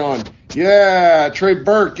out there going, yeah, Trey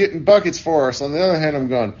Burke getting buckets for us. On the other hand, I'm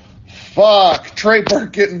going, fuck, Trey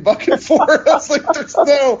Burke getting buckets for us. Like,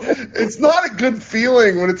 it's not a good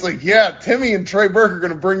feeling when it's like, yeah, Timmy and Trey Burke are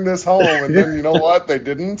going to bring this home, and then you know what? They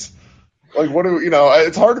didn't. Like,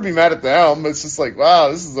 it's hard to be mad at them. It's just like, wow,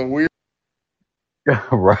 this is a weird.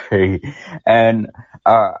 Right. And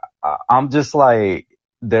I'm just like,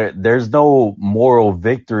 there's no moral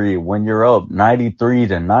victory when you're up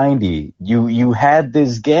 93-90. You had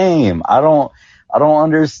this game. I don't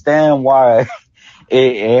understand why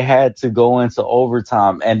it had to go into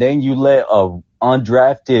overtime, and then you let an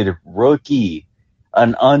undrafted rookie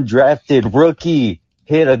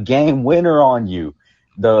hit a game winner on you.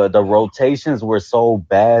 The rotations were so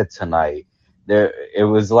bad tonight. It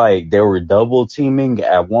was like they were double teaming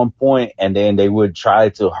at one point, and then they would try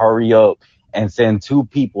to hurry up and send two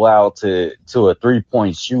people out to a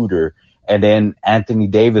 3-point shooter, and then Anthony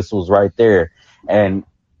Davis was right there. And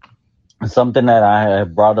something that I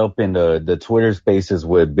had brought up in the Twitter spaces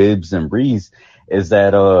with Bibbs and Breeze is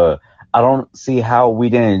that I don't see how we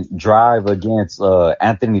didn't drive against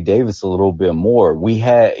Anthony Davis a little bit more.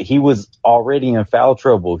 He was already in foul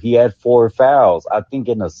trouble. He had 4 fouls, I think,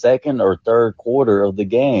 in the second or third quarter of the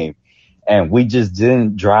game, and we just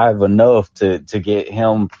didn't drive enough to get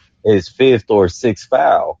him his 5th or 6th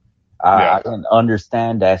foul. I didn't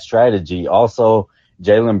understand that strategy. Also,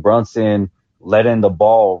 Jalen Brunson letting the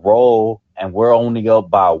ball roll, and we're only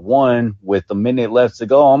up by 1 with a minute left to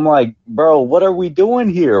go. I'm like, bro, what are we doing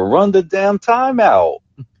here? Run the damn timeout.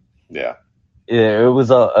 Yeah. It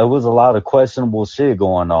was a lot of questionable shit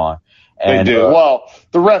going on. And, they do. Well,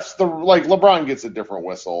 the refs, like LeBron gets a different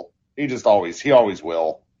whistle. He always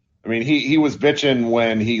will. I mean, he was bitching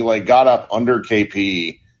when he like got up under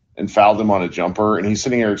KP and fouled him on a jumper, and he's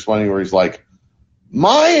sitting here explaining where he's like,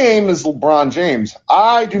 my aim is LeBron James.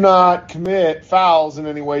 I do not commit fouls in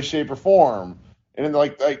any way, shape, or form. And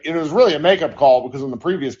like it was really a makeup call because in the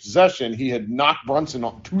previous possession, he had knocked Brunson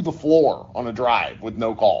to the floor on a drive with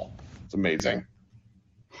no call. It's amazing.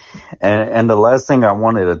 And the last thing I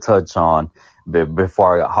wanted to touch on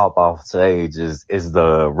before I hop off stage is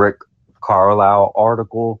the Rick Carlisle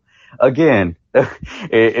article. Again,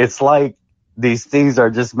 it's like these things are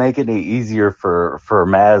just making it easier for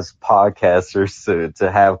Mavs podcasters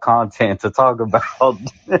to have content to talk about.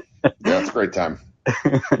 Yeah, it's a great time.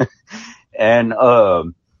 And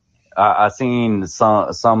I seen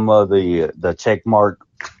some of the checkmark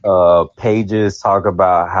pages talk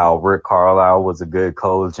about how Rick Carlisle was a good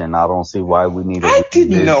coach, and I don't see why we need to. I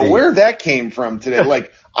didn't know where that came from today.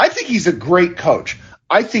 Like, I think he's a great coach.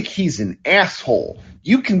 I think he's an asshole.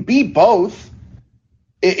 You can be both.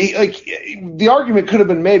 The argument could have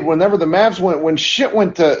been made whenever the Mavs when shit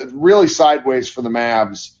went to really sideways for the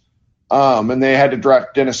Mavs, and they had to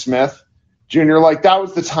draft Dennis Smith Jr. Like, that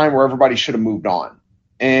was the time where everybody should have moved on.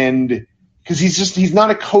 And because he's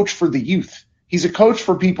not a coach for the youth. He's a coach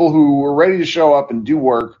for people who are ready to show up and do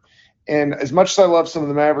work. And as much as I love some of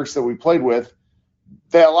the Mavericks that we played with,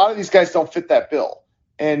 a lot of these guys don't fit that bill.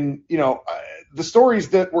 And, the stories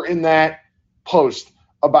that were in that post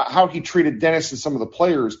about how he treated Dennis and some of the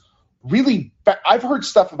players, really, I've heard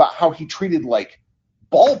stuff about how he treated, like,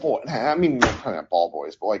 ball boys. I mean, probably not ball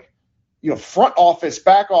boys, but, like, front office,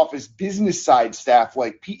 back office, business side staff.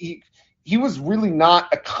 Like, he was really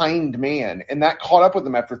not a kind man, and that caught up with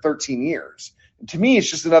him after 13 years. And to me, it's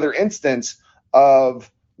just another instance of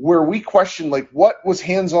where we question, like, what was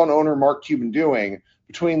hands-on owner Mark Cuban doing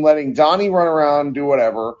between letting Donnie run around, do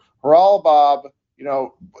whatever, Haral Bob,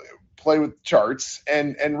 play with charts,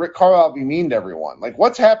 and Rick Carlisle be mean to everyone. Like,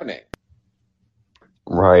 what's happening?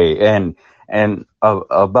 Right. And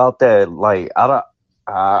about that, like,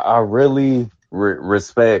 I really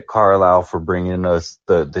respect Carlisle for bringing us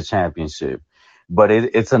the championship, but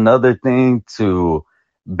it's another thing to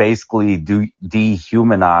basically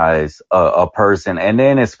dehumanize a person, and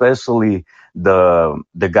then especially the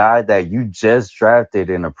guy that you just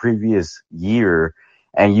drafted in a previous year,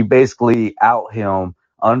 and you basically out him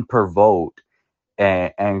unprovoked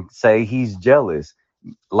and say he's jealous.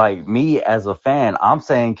 like me as a fan, I'm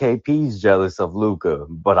saying KP's jealous of Luka,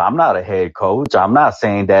 but I'm not a head coach. I'm not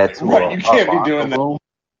saying that to Right, you can't be doing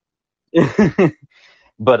that.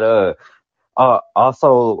 But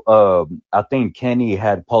also, I think Kenny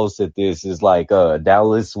had posted this, is like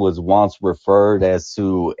Dallas was once referred as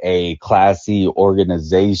to a classy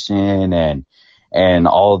organization and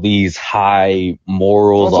all these high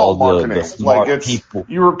morals, Well, it's all all the marketing. smart people.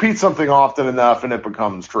 You repeat something often enough and it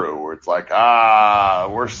becomes true. Where it's like,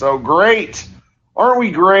 we're so great. Aren't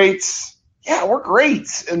we great? Yeah, we're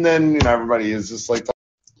great. And then, everybody is just like,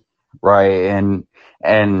 Right,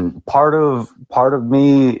 and part of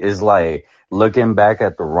me is like looking back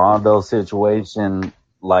at the Rondo situation.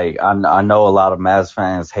 Like I know a lot of Mavs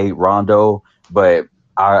fans hate Rondo, but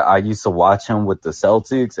I used to watch him with the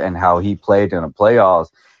Celtics and how he played in the playoffs.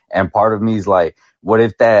 And part of me is like, what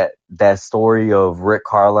if that story of Rick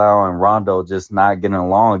Carlisle and Rondo just not getting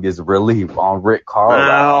along is really on Rick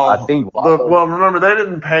Carlisle? I think well, remember, they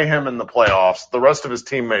didn't pay him in the playoffs. The rest of his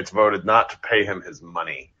teammates voted not to pay him his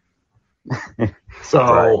money.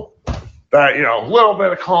 So that, a little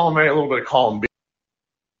bit of column A, a little bit of column B.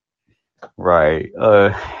 Right.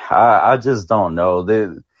 I just don't know.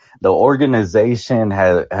 The organization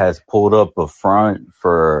has pulled up a front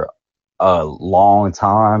for a long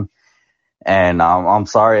time, and I'm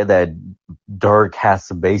sorry that Dirk has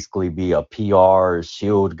to basically be a PR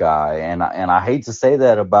shield guy, and I hate to say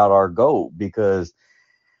that about our GOAT, because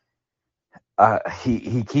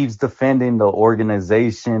he keeps defending the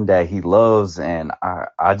organization that he loves, and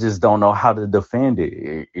I just don't know how to defend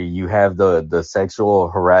it. You have the sexual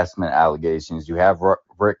harassment allegations. You have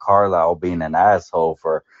Rick Carlisle being an asshole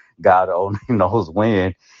for God only knows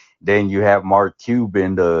when. Then you have Mark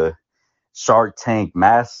Cuban, the Shark Tank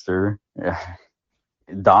master.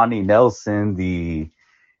 Donnie Nelson,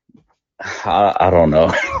 I don't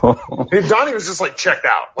know. Donnie was just like checked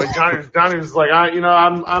out. Like Donnie was like,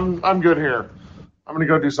 I'm good here. I'm gonna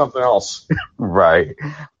go do something else. Right.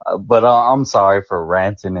 But I'm sorry for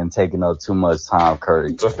ranting and taking up too much time,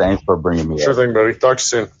 Kurt. Thanks for bringing me Sure up. thing, buddy. Talk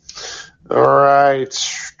to you soon. All right.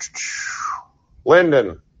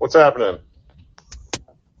 Lyndon, what's happening?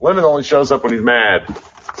 Lyndon only shows up when he's mad.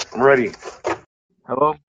 I'm ready.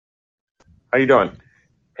 Hello. How you doing?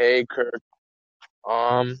 Hey, Kirk.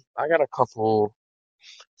 I got a couple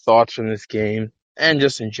thoughts from this game and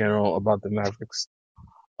just in general about the Mavericks.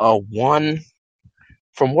 One,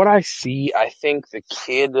 from what I see, I think the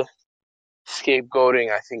kid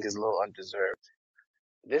scapegoating, I think, is a little undeserved.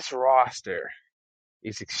 This roster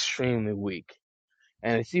is extremely weak,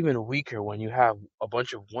 and it's even weaker when you have a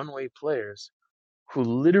bunch of one-way players who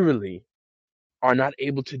literally are not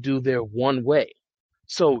able to do their one way.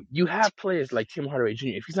 So you have players like Tim Hardaway Jr.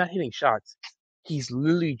 If he's not hitting shots, he's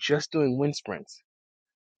literally just doing wind sprints.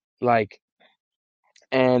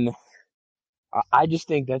 And I just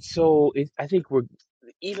think that's so. I think we're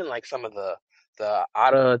even like some of the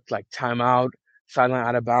out of like timeout, sideline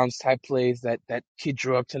out of bounds type plays that kid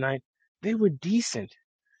drew up tonight. They were decent,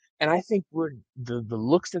 and I think the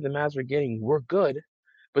looks that the Mavs were getting were good,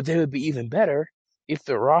 but they would be even better if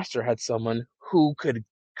the roster had someone who could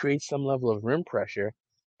create some level of rim pressure,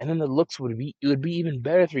 and then the looks would be even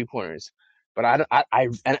better 3-pointers. But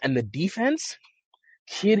and the defense,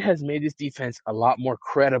 Kid has made this defense a lot more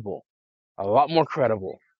credible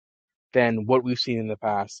than what we've seen in the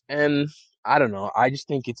past. And I don't know, I just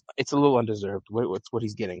think it's a little undeserved what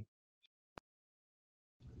he's getting.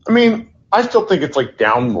 I mean, I still think it's like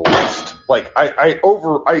down the list. Like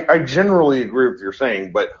I generally agree with what you're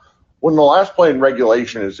saying, but when the last play in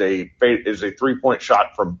regulation is a 3-point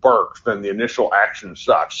shot from Burks, then the initial action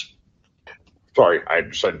sucks. Sorry, I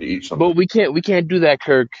decided to eat something. But we can't do that,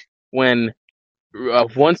 Kirk. When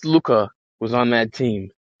once Luka was on that team,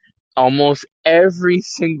 almost every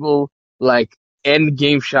single end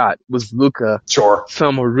game shot was Luka. Sure.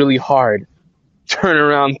 Some were really hard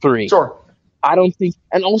turnaround three. Sure. I don't think,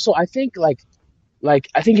 and also I think I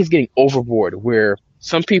think it's getting overboard. Where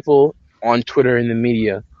some people on Twitter and the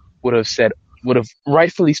media would have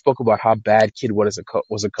rightfully spoke about how bad Kid was a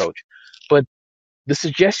coach, but the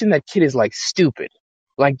suggestion that Kid is stupid.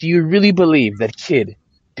 Do you really believe that Kid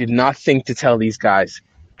did not think to tell these guys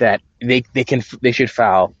that they should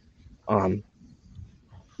foul?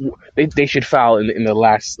 They should foul in the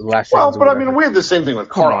last. Well, but I mean, we had the same thing with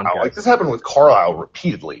Carlisle. This happened with Carlisle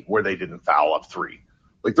repeatedly, where they didn't foul up three.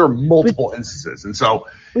 There are multiple instances, and so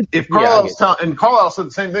if Carlisle said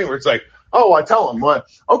the same thing, where it's oh, I tell him,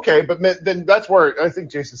 okay, but then that's where I think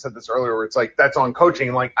Jason said this earlier, where it's that's on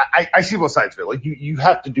coaching. I see both sides of it. You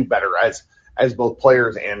have to do better as both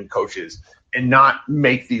players and coaches, and not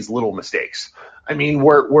make these little mistakes. I mean,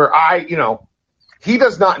 where he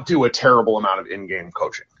does not do a terrible amount of in-game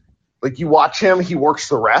coaching. Like, you watch him, he works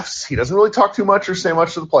the refs. He doesn't really talk too much or say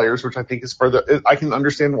much to the players, which I think is I can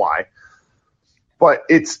understand why. But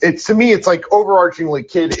it's to me, it's like overarchingly,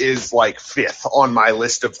 Kidd is like 5th on my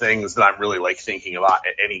list of things that I'm really like thinking about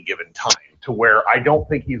at any given time, to where I don't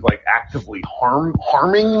think he's like actively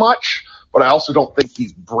harming much, but I also don't think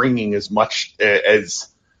he's bringing as much as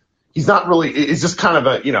he's not really. It's just kind of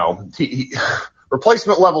a, he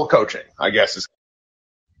replacement level coaching, I guess is.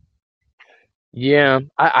 Yeah,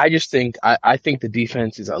 I just think I think the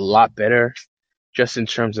defense is a lot better, just in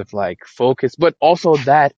terms of like focus, but also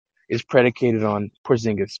that is predicated on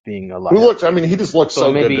Porzingis being a lot. He just looks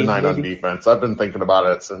so good tonight on defense. I've been thinking about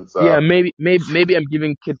it since. Yeah, maybe I'm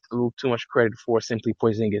giving Kidd a little too much credit for simply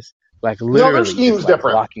Porzingis. Like literally, their scheme's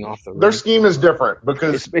different. Blocking off the rim. Their scheme is different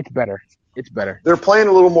because it's better. It's better. They're playing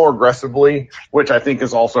a little more aggressively, which I think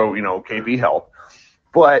is also KP help,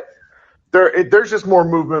 but. There's just more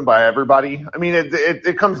movement by everybody. I mean,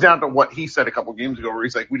 it comes down to what he said a couple games ago, where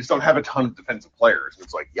he's like, we just don't have a ton of defensive players.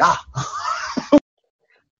 It's like, yeah.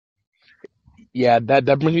 Yeah, that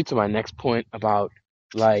brings me to my next point about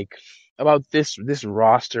this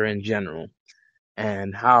roster in general,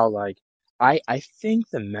 and how like I think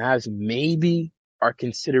the Mavs maybe are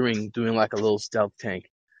considering doing like a little stealth tank,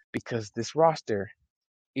 because this roster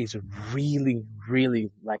is really,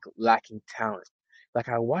 really like lacking talent. Like,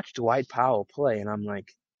 I watched Dwight Powell play, and I'm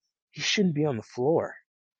like, he shouldn't be on the floor.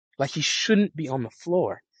 Like, he shouldn't be on the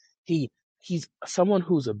floor. He's someone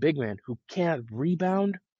who's a big man who can't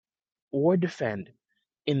rebound or defend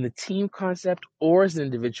in the team concept or as an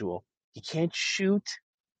individual. He can't shoot.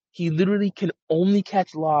 He literally can only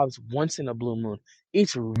catch lobs once in a blue moon.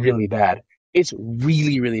 It's really bad. It's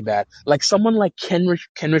really, really bad. Like, someone like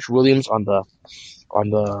Kenrich Williams on the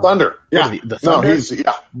Thunder. Yeah. The Thunder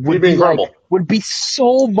would be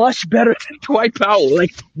so much better than Dwight Powell.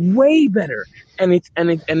 Like, way better. And it's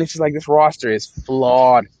like, this roster is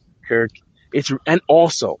flawed, Kirk. And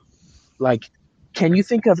also, like, can you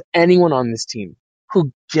think of anyone on this team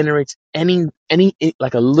who generates any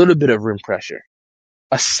like a little bit of rim pressure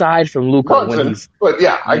aside from Luka when he's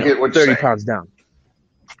I get what 30 you're saying. pounds down?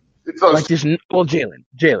 It's those, Like, there's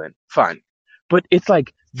Jalen, fine. But it's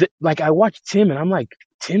like, I watch Tim, and I'm like,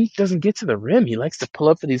 Tim doesn't get to the rim. He likes to pull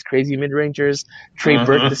up for these crazy mid-rangers. Trey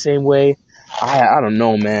Burke the same way. I don't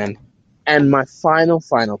know, man. And my final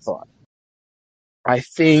thought. I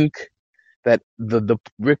think that the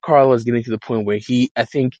Rick Carlisle is getting to the point where I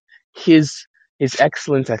think his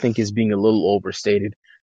excellence, I think, is being a little overstated.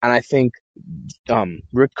 And I think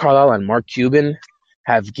Rick Carlisle and Mark Cuban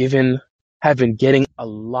have been getting a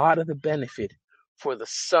lot of the benefit for the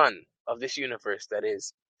son of this universe that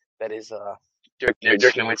is Dirk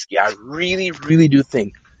Nowitzki. I really, really do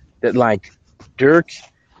think that, like, Dirk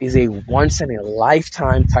is a once in a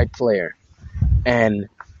lifetime type player, and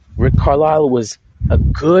Rick Carlisle was a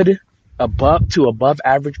good above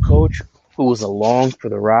average coach who was along for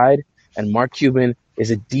the ride, and Mark Cuban is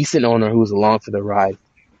a decent owner who was along for the ride.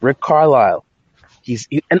 Rick Carlisle,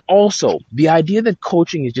 and also the idea that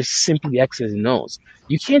coaching is just simply X's and O's.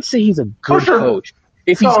 You can't say he's a good coach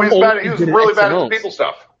if he's bad. He was really bad at people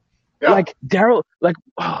stuff. Yeah. Like Daryl, not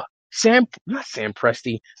Sam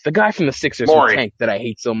Presti, the guy from the Sixers who tanked that I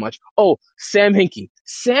hate so much. Oh, Sam Hinkie.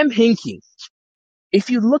 Sam Hinkie. If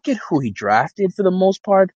you look at who he drafted, for the most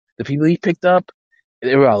part, the people he picked up,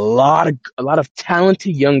 there were a lot of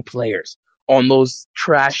talented young players on those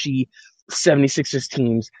trashy 76ers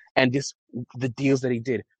teams, and just the deals that he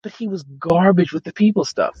did. But he was garbage with the people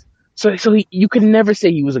stuff. So you could never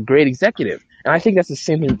say he was a great executive. And I think that's the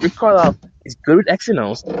same thing. Rick Carlisle is good with X and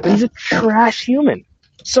O's, but he's a trash human.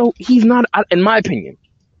 So he's not, in my opinion,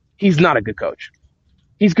 he's not a good coach.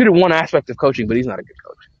 He's good at one aspect of coaching, but he's not a good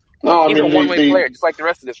coach. No, he's a one-way player, just like the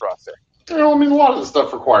rest of this roster. A lot of the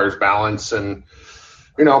stuff requires balance, and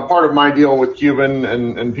part of my deal with Cuban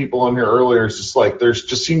and people on here earlier is just like, there's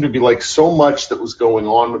just seemed to be like so much that was going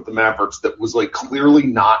on with the Mavericks that was like clearly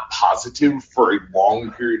not positive for a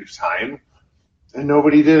long period of time, and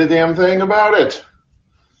nobody did a damn thing about it.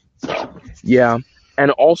 So. Yeah,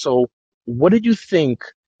 and also, what did you think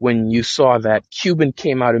when you saw that Cuban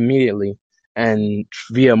came out immediately and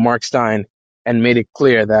via Mark Stein and made it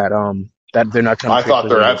clear that that they're not trying to I thought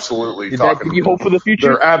they're absolutely Did talking. that give you hope for the future?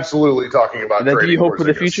 They're absolutely talking about. Did that give you hope for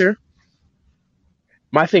the future?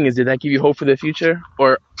 My thing is, did that give you hope for the future,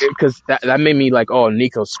 or because that made me like, oh,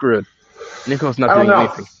 Nico's screwed. Nico's not doing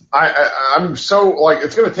anything. I'm so like,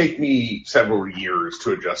 it's going to take me several years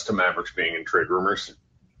to adjust to Mavericks being in trade rumors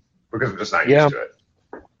because I'm just not used to it.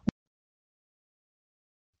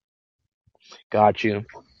 Got you.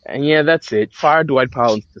 And yeah, that's it. Fire Dwight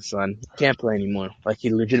Powell into the sun. He can't play anymore. Like, he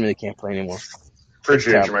legitimately can't play anymore.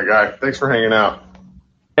 Appreciate you, my guy. Thanks for hanging out.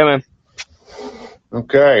 Yeah, man.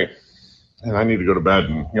 Okay. And I need to go to bed,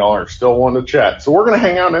 and y'all are still wanting to chat. So we're going to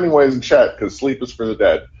hang out anyways and chat because sleep is for the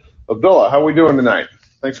dead. Abdullah, how are we doing tonight?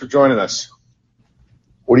 Thanks for joining us.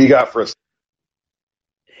 What do you got for us?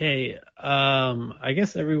 Hey, I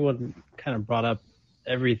guess everyone kind of brought up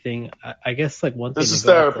everything. I guess like one thing. This is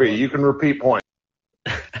therapy. You can repeat points.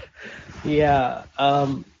 Yeah.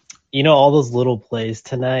 All those little plays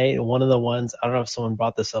tonight. One of the ones, I don't know if someone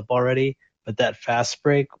brought this up already, but that fast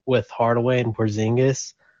break with Hardaway and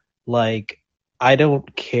Porzingis, like, I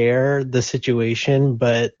don't care the situation,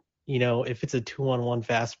 but if it's a 2-on-1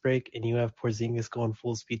 fast break and you have Porzingis going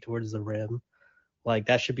full speed towards the rim, like,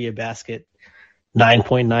 that should be a basket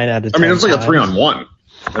 9.9 out of 10. I mean, it's like a 3-on-1.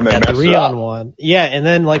 And then 3-on-1. Yeah, and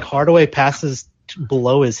then like Hardaway passes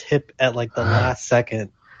below his hip at like the last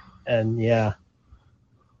second. And yeah.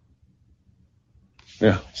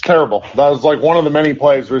 Yeah, it's terrible. That was like one of the many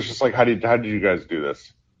plays where it's just like, how did you guys do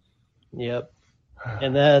this? Yep.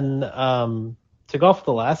 And then to go off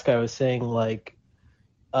the last guy, I was saying, like,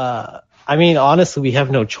 I mean, honestly, we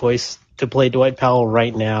have no choice to play Dwight Powell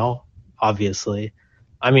right now, obviously.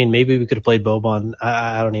 I mean, maybe we could have played Boban.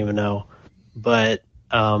 I don't even know. But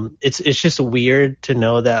it's just weird to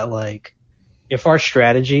know that, like, if our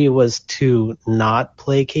strategy was to not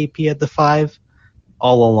play KP at the 5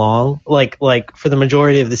 all along, like for the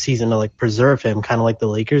majority of the season to like preserve him, kind of like the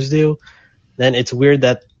Lakers do, then it's weird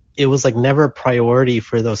that it was like never a priority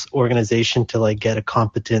for those organization to like get a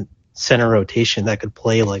competent center rotation that could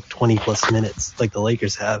play like 20 plus minutes like the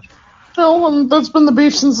Lakers have. No, that's been the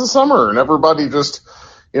beef since the summer, and everybody just,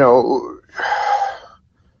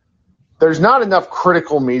 there's not enough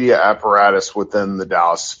critical media apparatus within the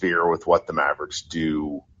Dallas sphere with what the Mavericks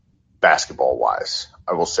do basketball-wise.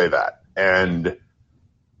 I will say that. And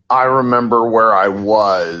I remember where I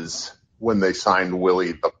was when they signed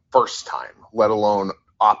Willie the first time, let alone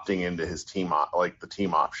opting into his team, like the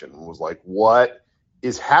team option. Was like, what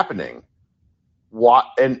is happening? What?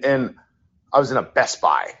 And I was in a Best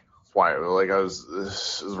Buy. Why? Like it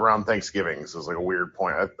was around Thanksgiving, so it was like a weird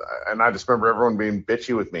point. And I just remember everyone being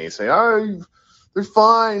bitchy with me, saying, "Oh, they're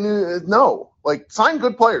fine." No, like sign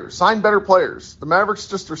good players, sign better players. The Mavericks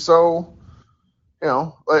just are so, I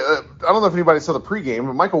don't know if anybody saw the pregame,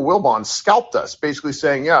 but Michael Wilbon scalped us, basically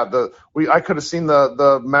saying, "Yeah, I could have seen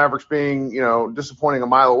the Mavericks being, disappointing a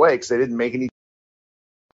mile away because they didn't make any."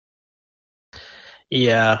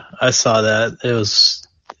 Yeah, I saw that.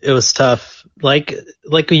 It was tough. Like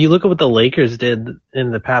you look at what the Lakers did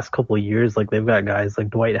in the past couple of years, like they've got guys like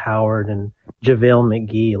Dwight Howard and JaVale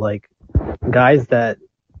McGee, like guys that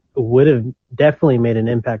would have definitely made an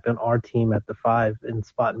impact on our team at the 5 in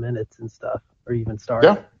spot minutes and stuff, or even start.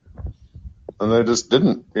 Yeah. And they just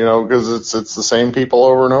didn't, because it's the same people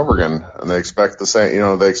over and over again, and they expect the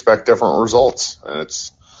same, they expect different results, and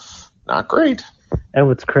it's not great. And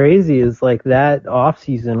what's crazy is like that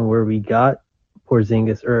offseason where we got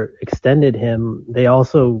Porzingis or extended him, they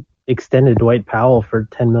also extended Dwight Powell for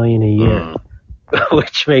 $10 million a year,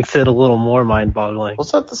 which makes it a little more mind-boggling.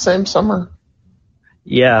 Was that the same summer?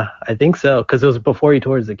 Yeah, I think so, because it was before he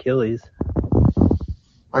tore his Achilles.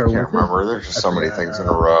 I can't remember. There's just so many things in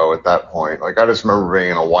a row at that point. Like I just remember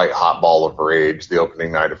being in a white hot ball of rage the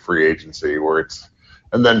opening night of free agency,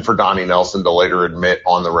 and then for Donnie Nelson to later admit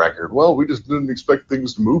on the record, well, we just didn't expect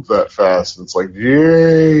things to move that fast. And it's like,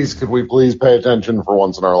 jeez, could we please pay attention for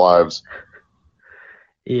once in our lives?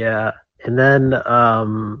 Yeah. And then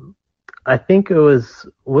I think it was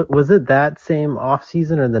it that same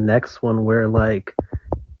offseason or the next one where like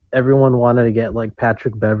everyone wanted to get like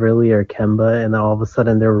Patrick Beverly or Kemba, and then all of a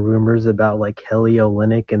sudden there were rumors about like Kelly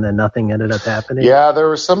Olynyk, and then nothing ended up happening? Yeah, there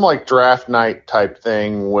was some like draft night type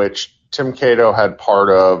thing, which Tim Cato had part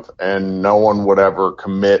of, and no one would ever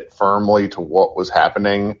commit firmly to what was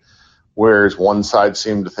happening, whereas one side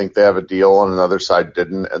seemed to think they have a deal and another side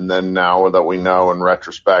didn't. And then now that we know in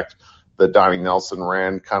retrospect that Donnie Nelson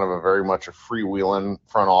ran kind of a very much a freewheeling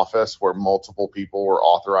front office where multiple people were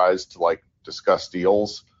authorized to like discuss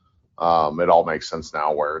deals, it all makes sense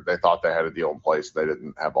now where they thought they had a deal in place. They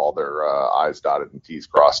didn't have all their I's dotted and T's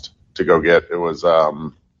crossed to go get. It was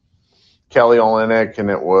Kelly Olynyk, and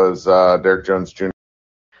it was Derek Jones Jr.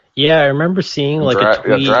 Yeah, I remember seeing like a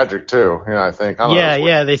tweet. Yeah, Dragic too. Yeah, I think.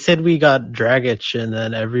 They said we got Dragic, and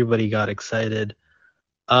then everybody got excited.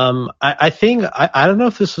 I think I don't know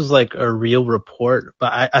if this was like a real report,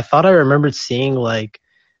 but I thought I remembered seeing like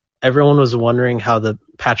everyone was wondering how the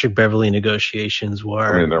Patrick Beverly negotiations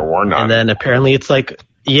were. I mean, there were none. And then apparently it's like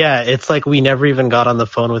Yeah, it's like we never even got on the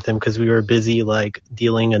phone with him because we were busy like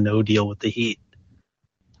dealing a no deal with the Heat.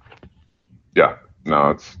 Yeah,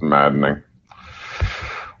 no, it's maddening.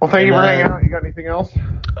 Well, thank you for hanging out. You got anything else?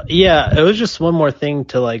 Yeah, it was just one more thing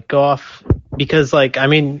to like go off because like I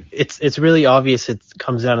mean it's really obvious it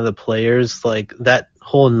comes down to the players. Like that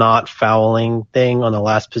whole not fouling thing on the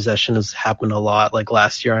last possession has happened a lot. Like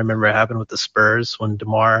last year I remember it happened with the Spurs when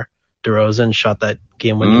DeMar DeRozan shot that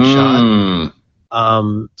game-winning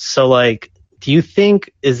shot. So like do you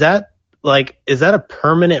think is that a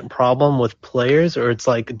permanent problem with players, or it's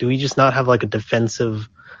like do we just not have like a defensive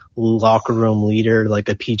locker room leader like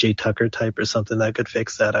a PJ Tucker type or something that could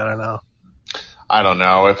fix that? I don't know. I don't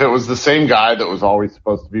know. If it was the same guy that was always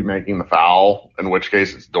supposed to be making the foul, in which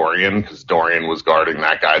case it's Dorian, because Dorian was guarding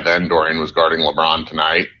that guy then. Dorian was guarding LeBron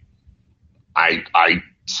tonight. I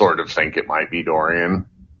sort of think it might be Dorian.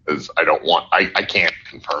 I can't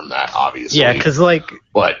confirm that, obviously. Yeah, because like,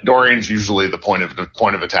 but Dorian's usually the point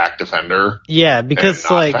of attack defender. Yeah,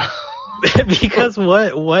 because like, because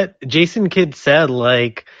what Jason Kidd said,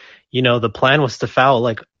 like, you know, the plan was to foul.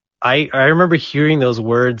 Like, I remember hearing those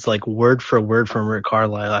words like word for word from Rick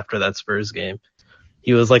Carlisle after that Spurs game.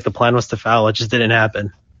 He was like, the plan was to foul. It just didn't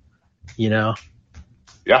happen. You know.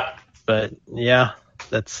 Yeah. But yeah,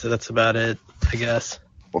 that's about it, I guess.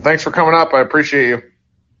 Well, thanks for coming up. I appreciate you.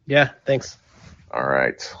 Yeah, thanks. All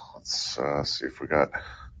right. Let's see if we got...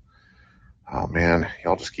 Oh, man.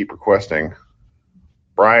 Y'all just keep requesting.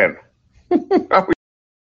 Brian. Hit that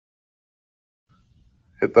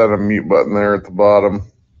unmute button there at the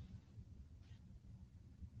bottom.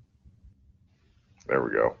 There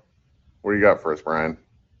we go. What do you got for us, Brian?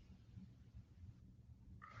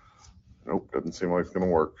 Nope, doesn't seem like it's going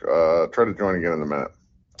to work. Try to join again in a minute.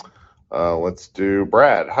 Let's do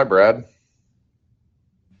Brad. Hi, Brad.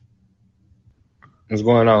 What's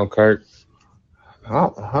going on, Kurt?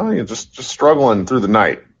 Oh, you're just struggling through the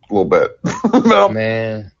night a little bit.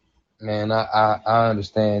 Man, I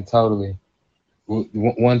understand totally.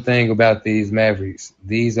 One thing about these Mavericks,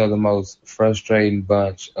 these are the most frustrating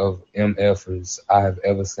bunch of MFers I have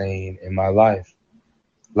ever seen in my life.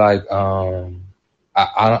 Like,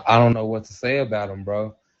 I don't know what to say about them,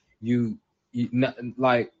 bro.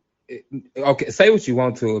 Okay, say what you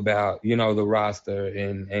want to about, you know, the roster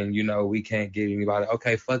and you know, we can't get anybody.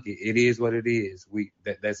 Okay, fuck it. It is what it is.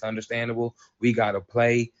 That's understandable. We got to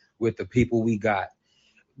play with the people we got.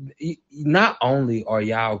 Not only are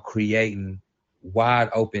y'all creating wide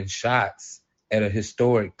open shots at a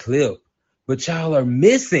historic clip, but y'all are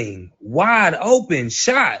missing wide open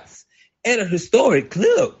shots at a historic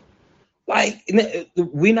clip. Like,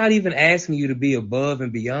 we're not even asking you to be above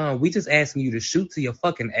and beyond. We just asking you to shoot to your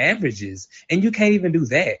fucking averages, and you can't even do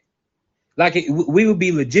that. Like, we would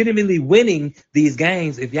be legitimately winning these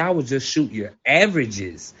games if y'all would just shoot your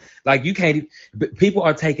averages. Like, you can't. People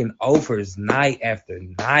are taking overs night after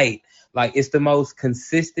night. Like, it's the most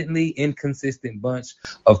consistently inconsistent bunch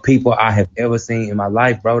of people I have ever seen in my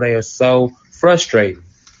life, bro. They are so frustrating.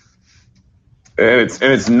 And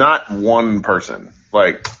it's not one person.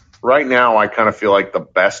 Like, right now, I kind of feel like the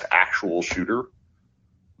best actual shooter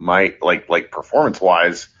might, like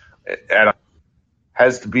performance-wise,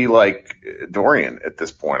 has to be like Dorian at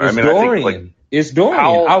this point. It's Dorian. I think like it's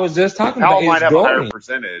Dorian. I was just talking about it. Might have Dorian. A higher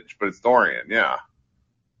percentage, but it's Dorian. Yeah.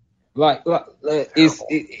 Like it's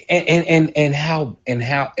and how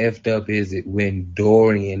effed up is it when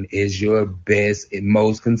Dorian is your best and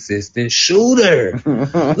most consistent shooter?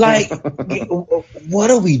 Like, what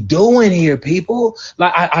are we doing here, people?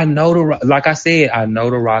 Like, I know like I said, I know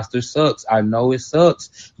the roster sucks. I know it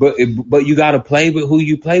sucks, but you got to play with who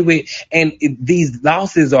you play with, and these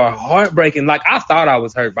losses are heartbreaking. Like, I thought I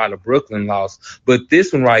was hurt by the Brooklyn loss, but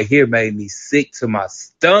this one right here made me sick to my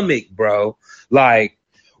stomach, bro. Like,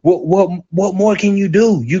 what more can you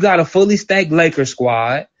do? You got a fully stacked Lakers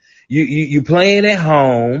squad. You playing at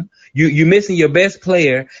home. You missing your best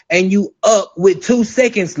player, and you up with 2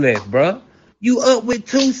 seconds left, bro. You up with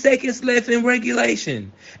 2 seconds left in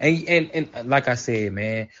regulation. And like I said,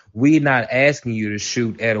 man, we're not asking you to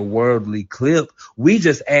shoot at a worldly clip. We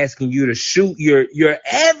just asking you to shoot your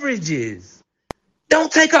averages. Don't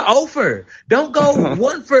take an offer. Don't go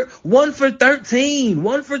 1 for 13,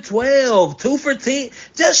 1 for 12, 2 for 10.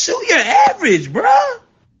 Just shoot your average, bro.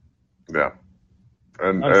 Yeah.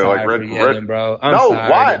 And I'm sorry for yelling, bro. I'm sorry.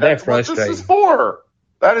 Why? That's what this is for.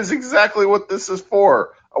 That is exactly what this is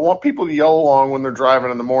for. I want people to yell along when they're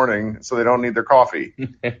driving in the morning so they don't need their coffee.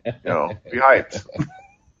 You know, be hyped.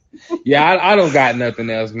 Yeah, I don't got nothing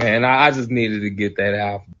else, man. I just needed to get that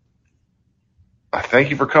out. Thank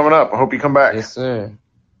you for coming up. I hope you come back. Yes, sir.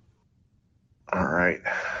 All right.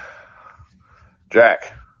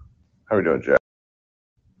 Jack. How we doing, Jack?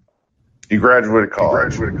 You graduated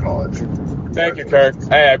college. Thank you, Kirk.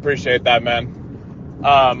 Hey, I appreciate that, man.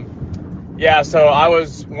 Yeah, so I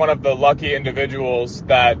was one of the lucky individuals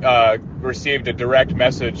that received a direct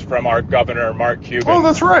message from our governor, Mark Cuban. Oh,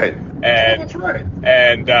 that's right.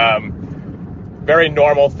 And very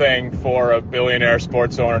normal thing for a billionaire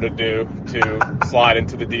sports owner to do, to slide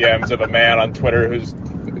into the DMs of a man on Twitter whose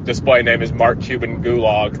display name is Mark Cuban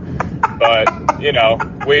Gulag. But, you know,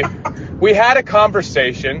 we had a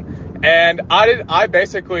conversation, and I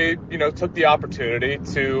basically, you know, took the opportunity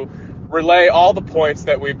to relay all the points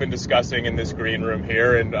that we've been discussing in this green room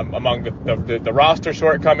here, and among the roster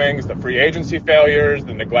shortcomings, the free agency failures,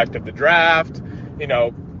 the neglect of the draft. You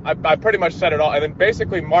know, I pretty much said it all. And then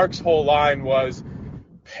basically Mark's whole line was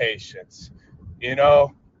patience. You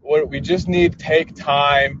know, we just need to take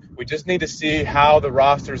time. We just need to see how the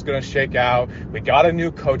roster is going to shake out. We got a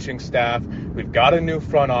new coaching staff. We've got a new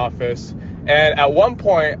front office. And at one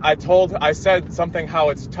point, I said something how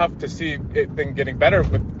it's tough to see it been getting better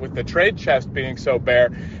with the trade chest being so bare.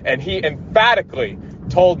 And he emphatically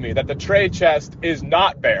told me that the trade chest is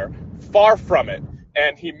not bare, far from it.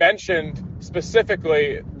 And he mentioned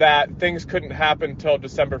specifically that things couldn't happen till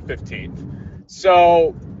December 15th.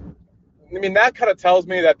 So, I mean, that kind of tells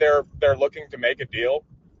me that they're looking to make a deal,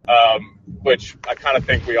 which I kind of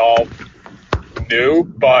think we all knew,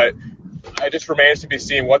 but it just remains to be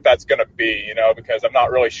seen what that's going to be, you know, because I'm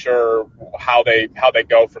not really sure how they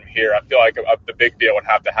go from here. I feel like the big deal would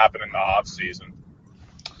have to happen in the off season.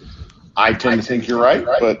 I tend to think you're right,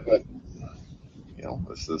 but you know,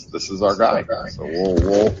 this is our guy, so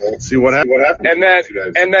we'll see what happens.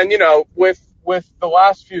 And then you know, with the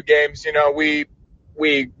last few games, you know, we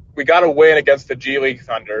got a win against the G League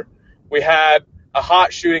Thunder. We had a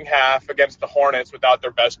hot shooting half against the Hornets without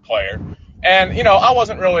their best player, and you know, I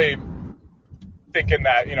wasn't really thinking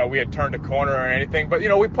that, you know, we had turned a corner or anything, but you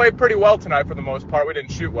know, we played pretty well tonight for the most part. We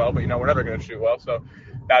didn't shoot well, but you know, we're never going to shoot well, so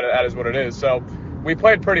that is what it is. So we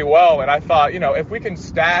played pretty well, and I thought, you know, if we can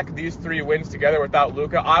stack these 3 wins together without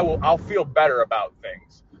Luka, I'll feel better about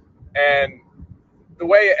things. And the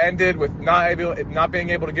way it ended with not being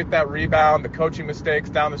able to get that rebound, the coaching mistakes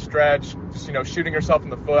down the stretch, just, you know, shooting yourself in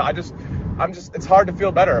the foot, it's hard to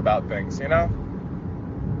feel better about things, you know.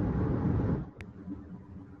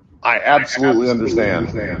 I absolutely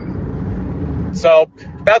understand. So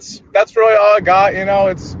that's really all I got. You know,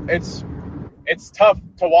 it's tough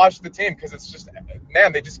to watch the team because it's just,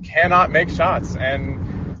 man, they just cannot make shots,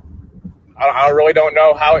 and I really don't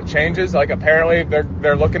know how it changes. Like, apparently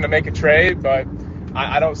they're looking to make a trade, but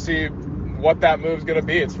I don't see what that move's going to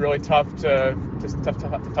be. It's really tough to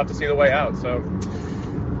see the way out. So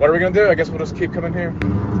what are we going to do? I guess we'll just keep coming here.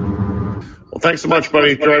 Well, thanks so much,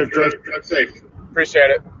 buddy. Drive safe.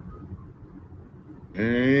 Appreciate it.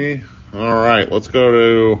 Okay. All right, let's go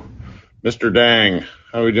to Mr. Dang.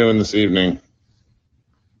 How are we doing this evening?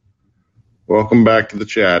 Welcome back to the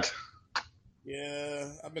chat. Yeah,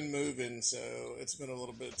 I've been moving, so it's been a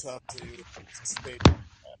little bit tough to participate.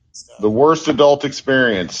 The worst adult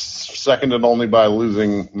experience, second and only by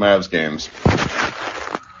losing Mavs games.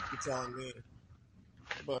 You're telling me.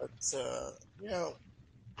 But, you know,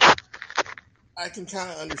 I can kind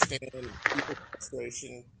of understand people's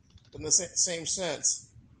frustration. But in the same sense,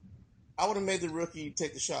 I would have made the rookie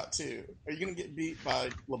take the shot too. Are you going to get beat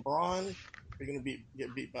by LeBron? Or are you going to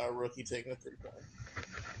get beat by a rookie taking a 3-pointer?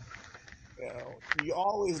 You know, you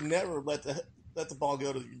always never let the ball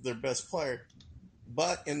go to their best player.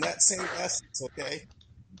 But in that same essence, okay,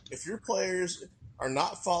 if your players are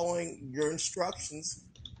not following your instructions,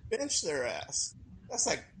 bench their ass. That's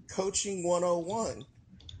like coaching 101.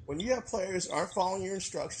 When you have players aren't following your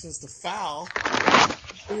instructions to foul, what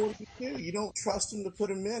do? You don't trust them to put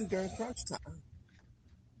them in during crunch time.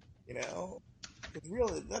 You know, because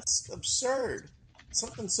really, that's absurd.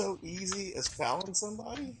 Something so easy as fouling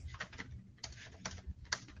somebody.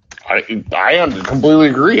 I completely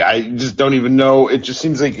agree. I just don't even know. It just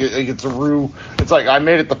seems like it's a rue. It's like I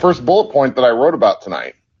made it the first bullet point that I wrote about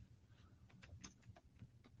tonight.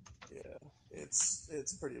 Yeah,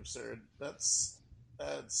 it's pretty absurd. That's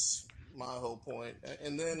my whole point.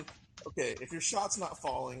 And then, okay, if your shot's not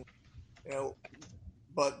falling, you know,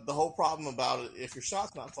 but the whole problem about it, if your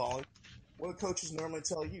shot's not falling, what do coaches normally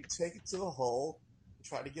tell you? Take it to the hole and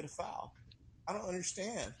try to get a foul. I don't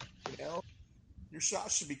understand, you know. Your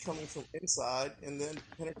shot should be coming from inside, and then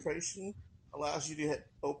penetration allows you to hit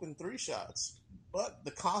open 3 shots. But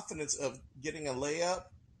the confidence of getting a layup,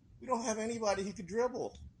 we don't have anybody who could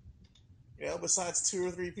dribble, you know, besides 2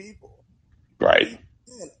 or 3 people. Right.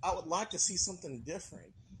 And I would like to see something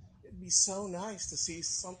different. It'd be so nice to see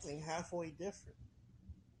something halfway different.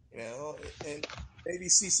 and maybe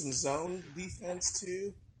see some zone defense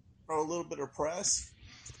too, or a little bit of press.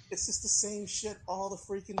 It's just the same shit all the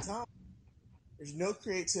freaking time. There's no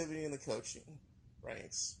creativity in the coaching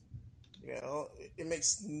ranks. It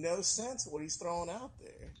makes no sense what he's throwing out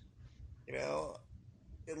there.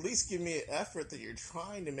 At least give me an effort that you're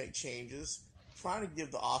trying to make changes, trying to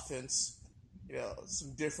give the offense,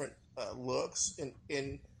 some different looks,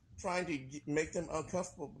 and trying to make them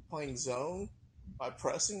uncomfortable playing zone by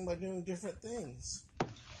pressing, by doing different things.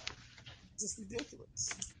 It's just ridiculous.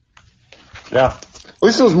 Yeah. At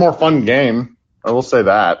least it was a more fun game. I will say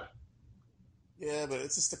that. Yeah, but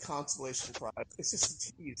it's just a consolation prize. It's just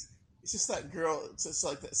a tease. It's just that girl. It's just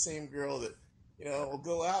like that same girl that, will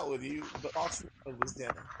go out with you, but all she wanted was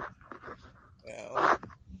dinner.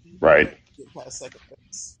 Right. Get past second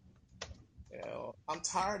base. I'm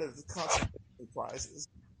tired of the consolation prizes.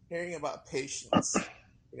 Hearing about patience.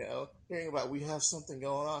 Hearing about we have something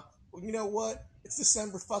going on. Well, you know what? It's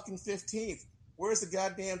December fucking 15th. Where's the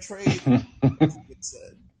goddamn trade? It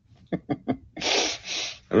said.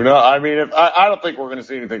 I mean, I don't think we're going to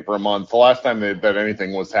see anything for a month. The last time that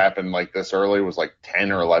anything was happened like this early was like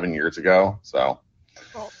 10 or 11 years ago. So,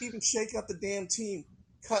 well, even shake up the damn team.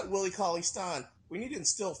 Cut Willie Cauley-Stein. We need to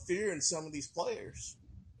instill fear in some of these players.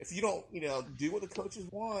 If you don't, do what the coaches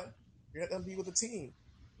want, you're not going to be with the team.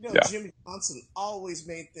 Jimmy Johnson always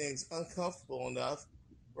made things uncomfortable enough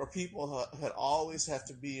where people had always have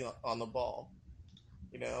to be on the ball.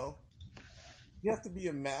 You have to be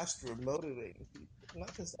a master of motivating people,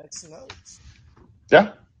 not just X and O's.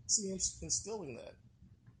 Yeah. See him instilling that.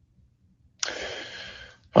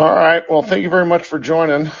 All right. Well, thank you very much for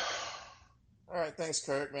joining. All right. Thanks,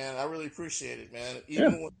 Kirk, man. I really appreciate it, man.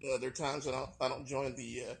 Even when there are times I don't join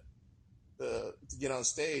the to get on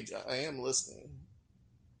stage, I am listening.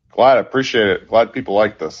 Glad. I appreciate it. Glad people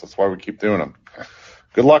like this. That's why we keep doing them.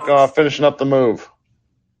 Good luck finishing up the move.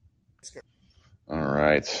 Thanks, Kirk. All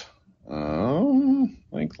right.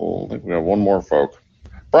 I think we have one more folk.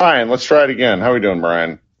 Brian, let's try it again. How are we doing,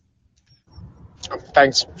 Brian?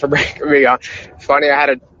 Thanks for bringing me on. Funny, I had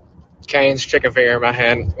a Cane's chicken finger in my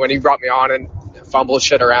hand when he brought me on and fumbled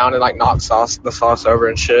shit around and like knocked the sauce over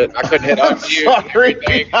and shit. I couldn't hit up to you and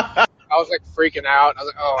everything. I was like freaking out. I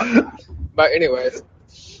was like, oh my God. But anyways,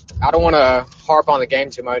 I don't want to harp on the game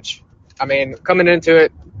too much. I mean, coming into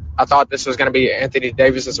it, I thought this was going to be Anthony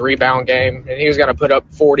Davis's rebound game, and he was going to put up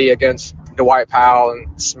 40 against Dwight Powell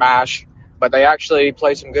and smash. But they actually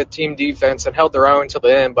played some good team defense and held their own till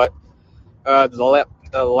the end. But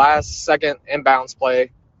the last second inbounds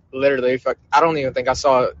play, literally, I don't even think I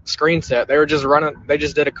saw a screen set. They were just running. They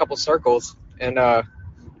just did a couple circles, and that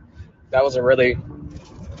was a really,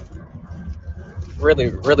 really,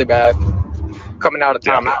 really bad coming out of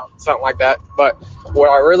timeout, something like that. But what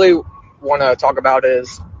I really want to talk about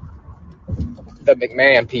is the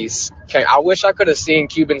McMahon piece. Okay, I wish I could have seen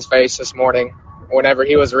Cuban's face this morning whenever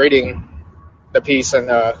he was reading the piece and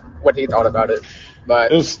what he thought about it.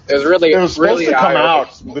 But it was supposed to come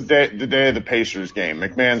out the day of the Pacers game.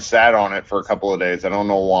 McMahon sat on it for a couple of days. I don't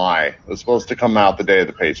know why. It was supposed to come out the day of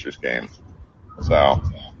the Pacers game. So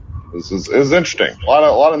it was interesting. A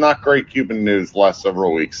lot of not great Cuban news the last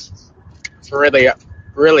several weeks. It's really,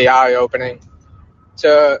 really eye opening.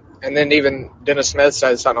 And then even Dennis Smith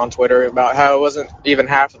said something on Twitter about how it wasn't even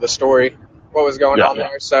half of the story, what was going on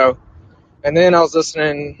there. So, and then I was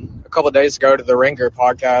listening a couple of days ago to the Ringer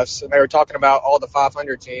podcast, and they were talking about all the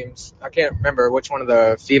 500 teams. I can't remember which one of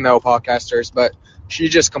the female podcasters, but she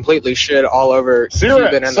just completely shit all over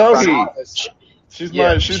Cuban in the front office. She's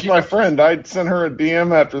my friend. I sent her a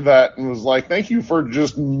DM after that and was like, "Thank you for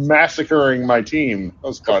just massacring my team." That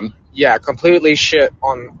was fun. Yeah, completely shit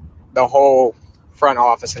on the whole front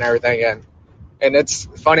office and everything, and it's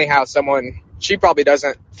funny how she probably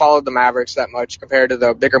doesn't follow the Mavericks that much compared to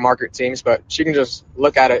the bigger market teams, but she can just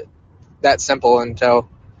look at it that simple and tell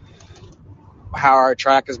how our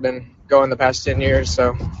track has been going the past 10 years.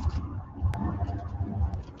 So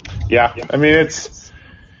yeah, I mean,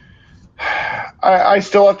 I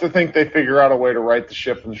still have to think they figure out a way to right the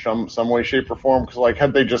ship in some way, shape, or form, because like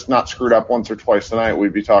had they just not screwed up once or twice tonight,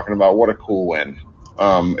 we'd be talking about what a cool win.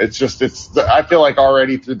 I feel like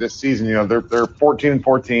already through this season, they're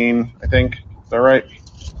 14-14, I think. Is that right?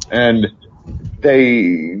 And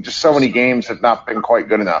they just so many games have not been quite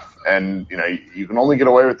good enough. And, you can only get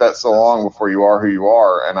away with that so long before you are who you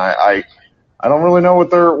are. And I don't really know what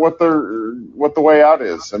the way out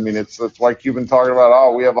is. I mean, it's like you've been talking about,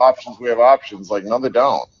 oh, we have options. Like, no, they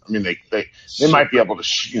don't. I mean, they might be able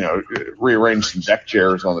to, rearrange some deck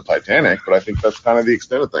chairs on the Titanic, but I think that's kind of the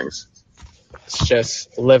extent of things. It's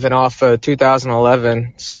just living off of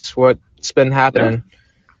 2011. It's what's been happening.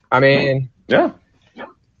 I mean, yeah,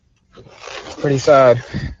 pretty sad.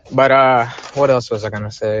 But what else was I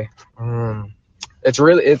gonna say? It's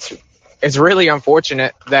really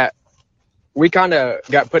unfortunate that we kind of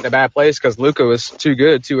got put in a bad place because Luka was too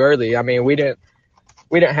good too early. I mean, we didn't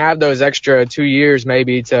have those extra 2 years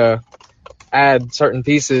maybe to add certain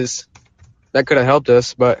pieces that could have helped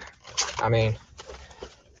us. But I mean,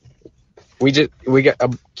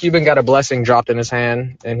 Cuban got a blessing dropped in his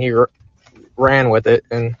hand and he ran with it,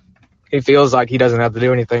 and he feels like he doesn't have to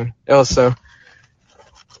do anything else. So.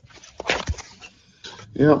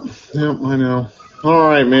 Yep, I know. All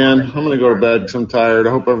right, man. I'm gonna go to bed because I'm tired.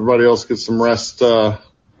 I hope everybody else gets some rest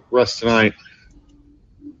tonight.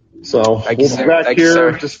 So we'll be back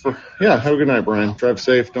here just for have a good night, Brian. Drive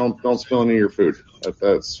safe. Don't spill any of your food.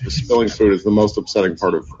 That's spilling food is the most upsetting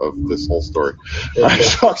part of this whole story. All right,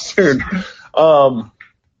 talk soon. I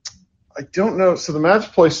don't know. So the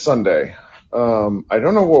match plays Sunday. I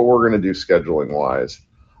don't know what we're gonna do scheduling wise.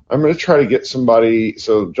 I'm going to try to get somebody.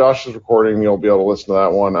 So Josh is recording. You'll be able to listen to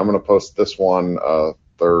that one. I'm going to post this one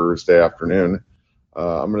Thursday afternoon.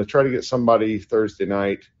 I'm going to try to get somebody Thursday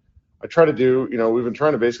night. I try to do, we've been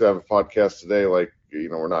trying to basically have a podcast today. Like,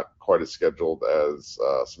 we're not quite as scheduled as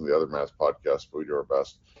some of the other Mavs podcasts, but we do our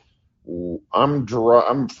best.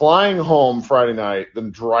 I'm flying home Friday night,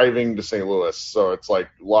 then driving to St. Louis. So it's like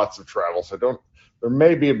lots of travel. So there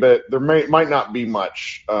may be a bit. Might not be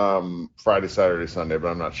much Friday, Saturday, Sunday, but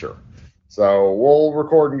I'm not sure. So we'll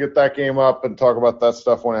record and get that game up and talk about that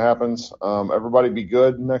stuff when it happens. Everybody be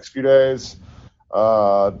good in the next few days.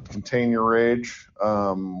 Contain your rage.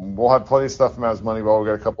 We'll have plenty of stuff in Mavs Moneyball. We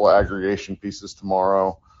got a couple of aggregation pieces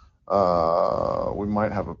tomorrow. We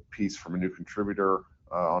might have a piece from a new contributor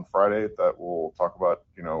on Friday that we'll talk about,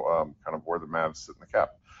 kind of where the Mavs sit in the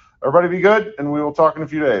cap. Everybody be good, and we will talk in a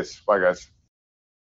few days. Bye, guys.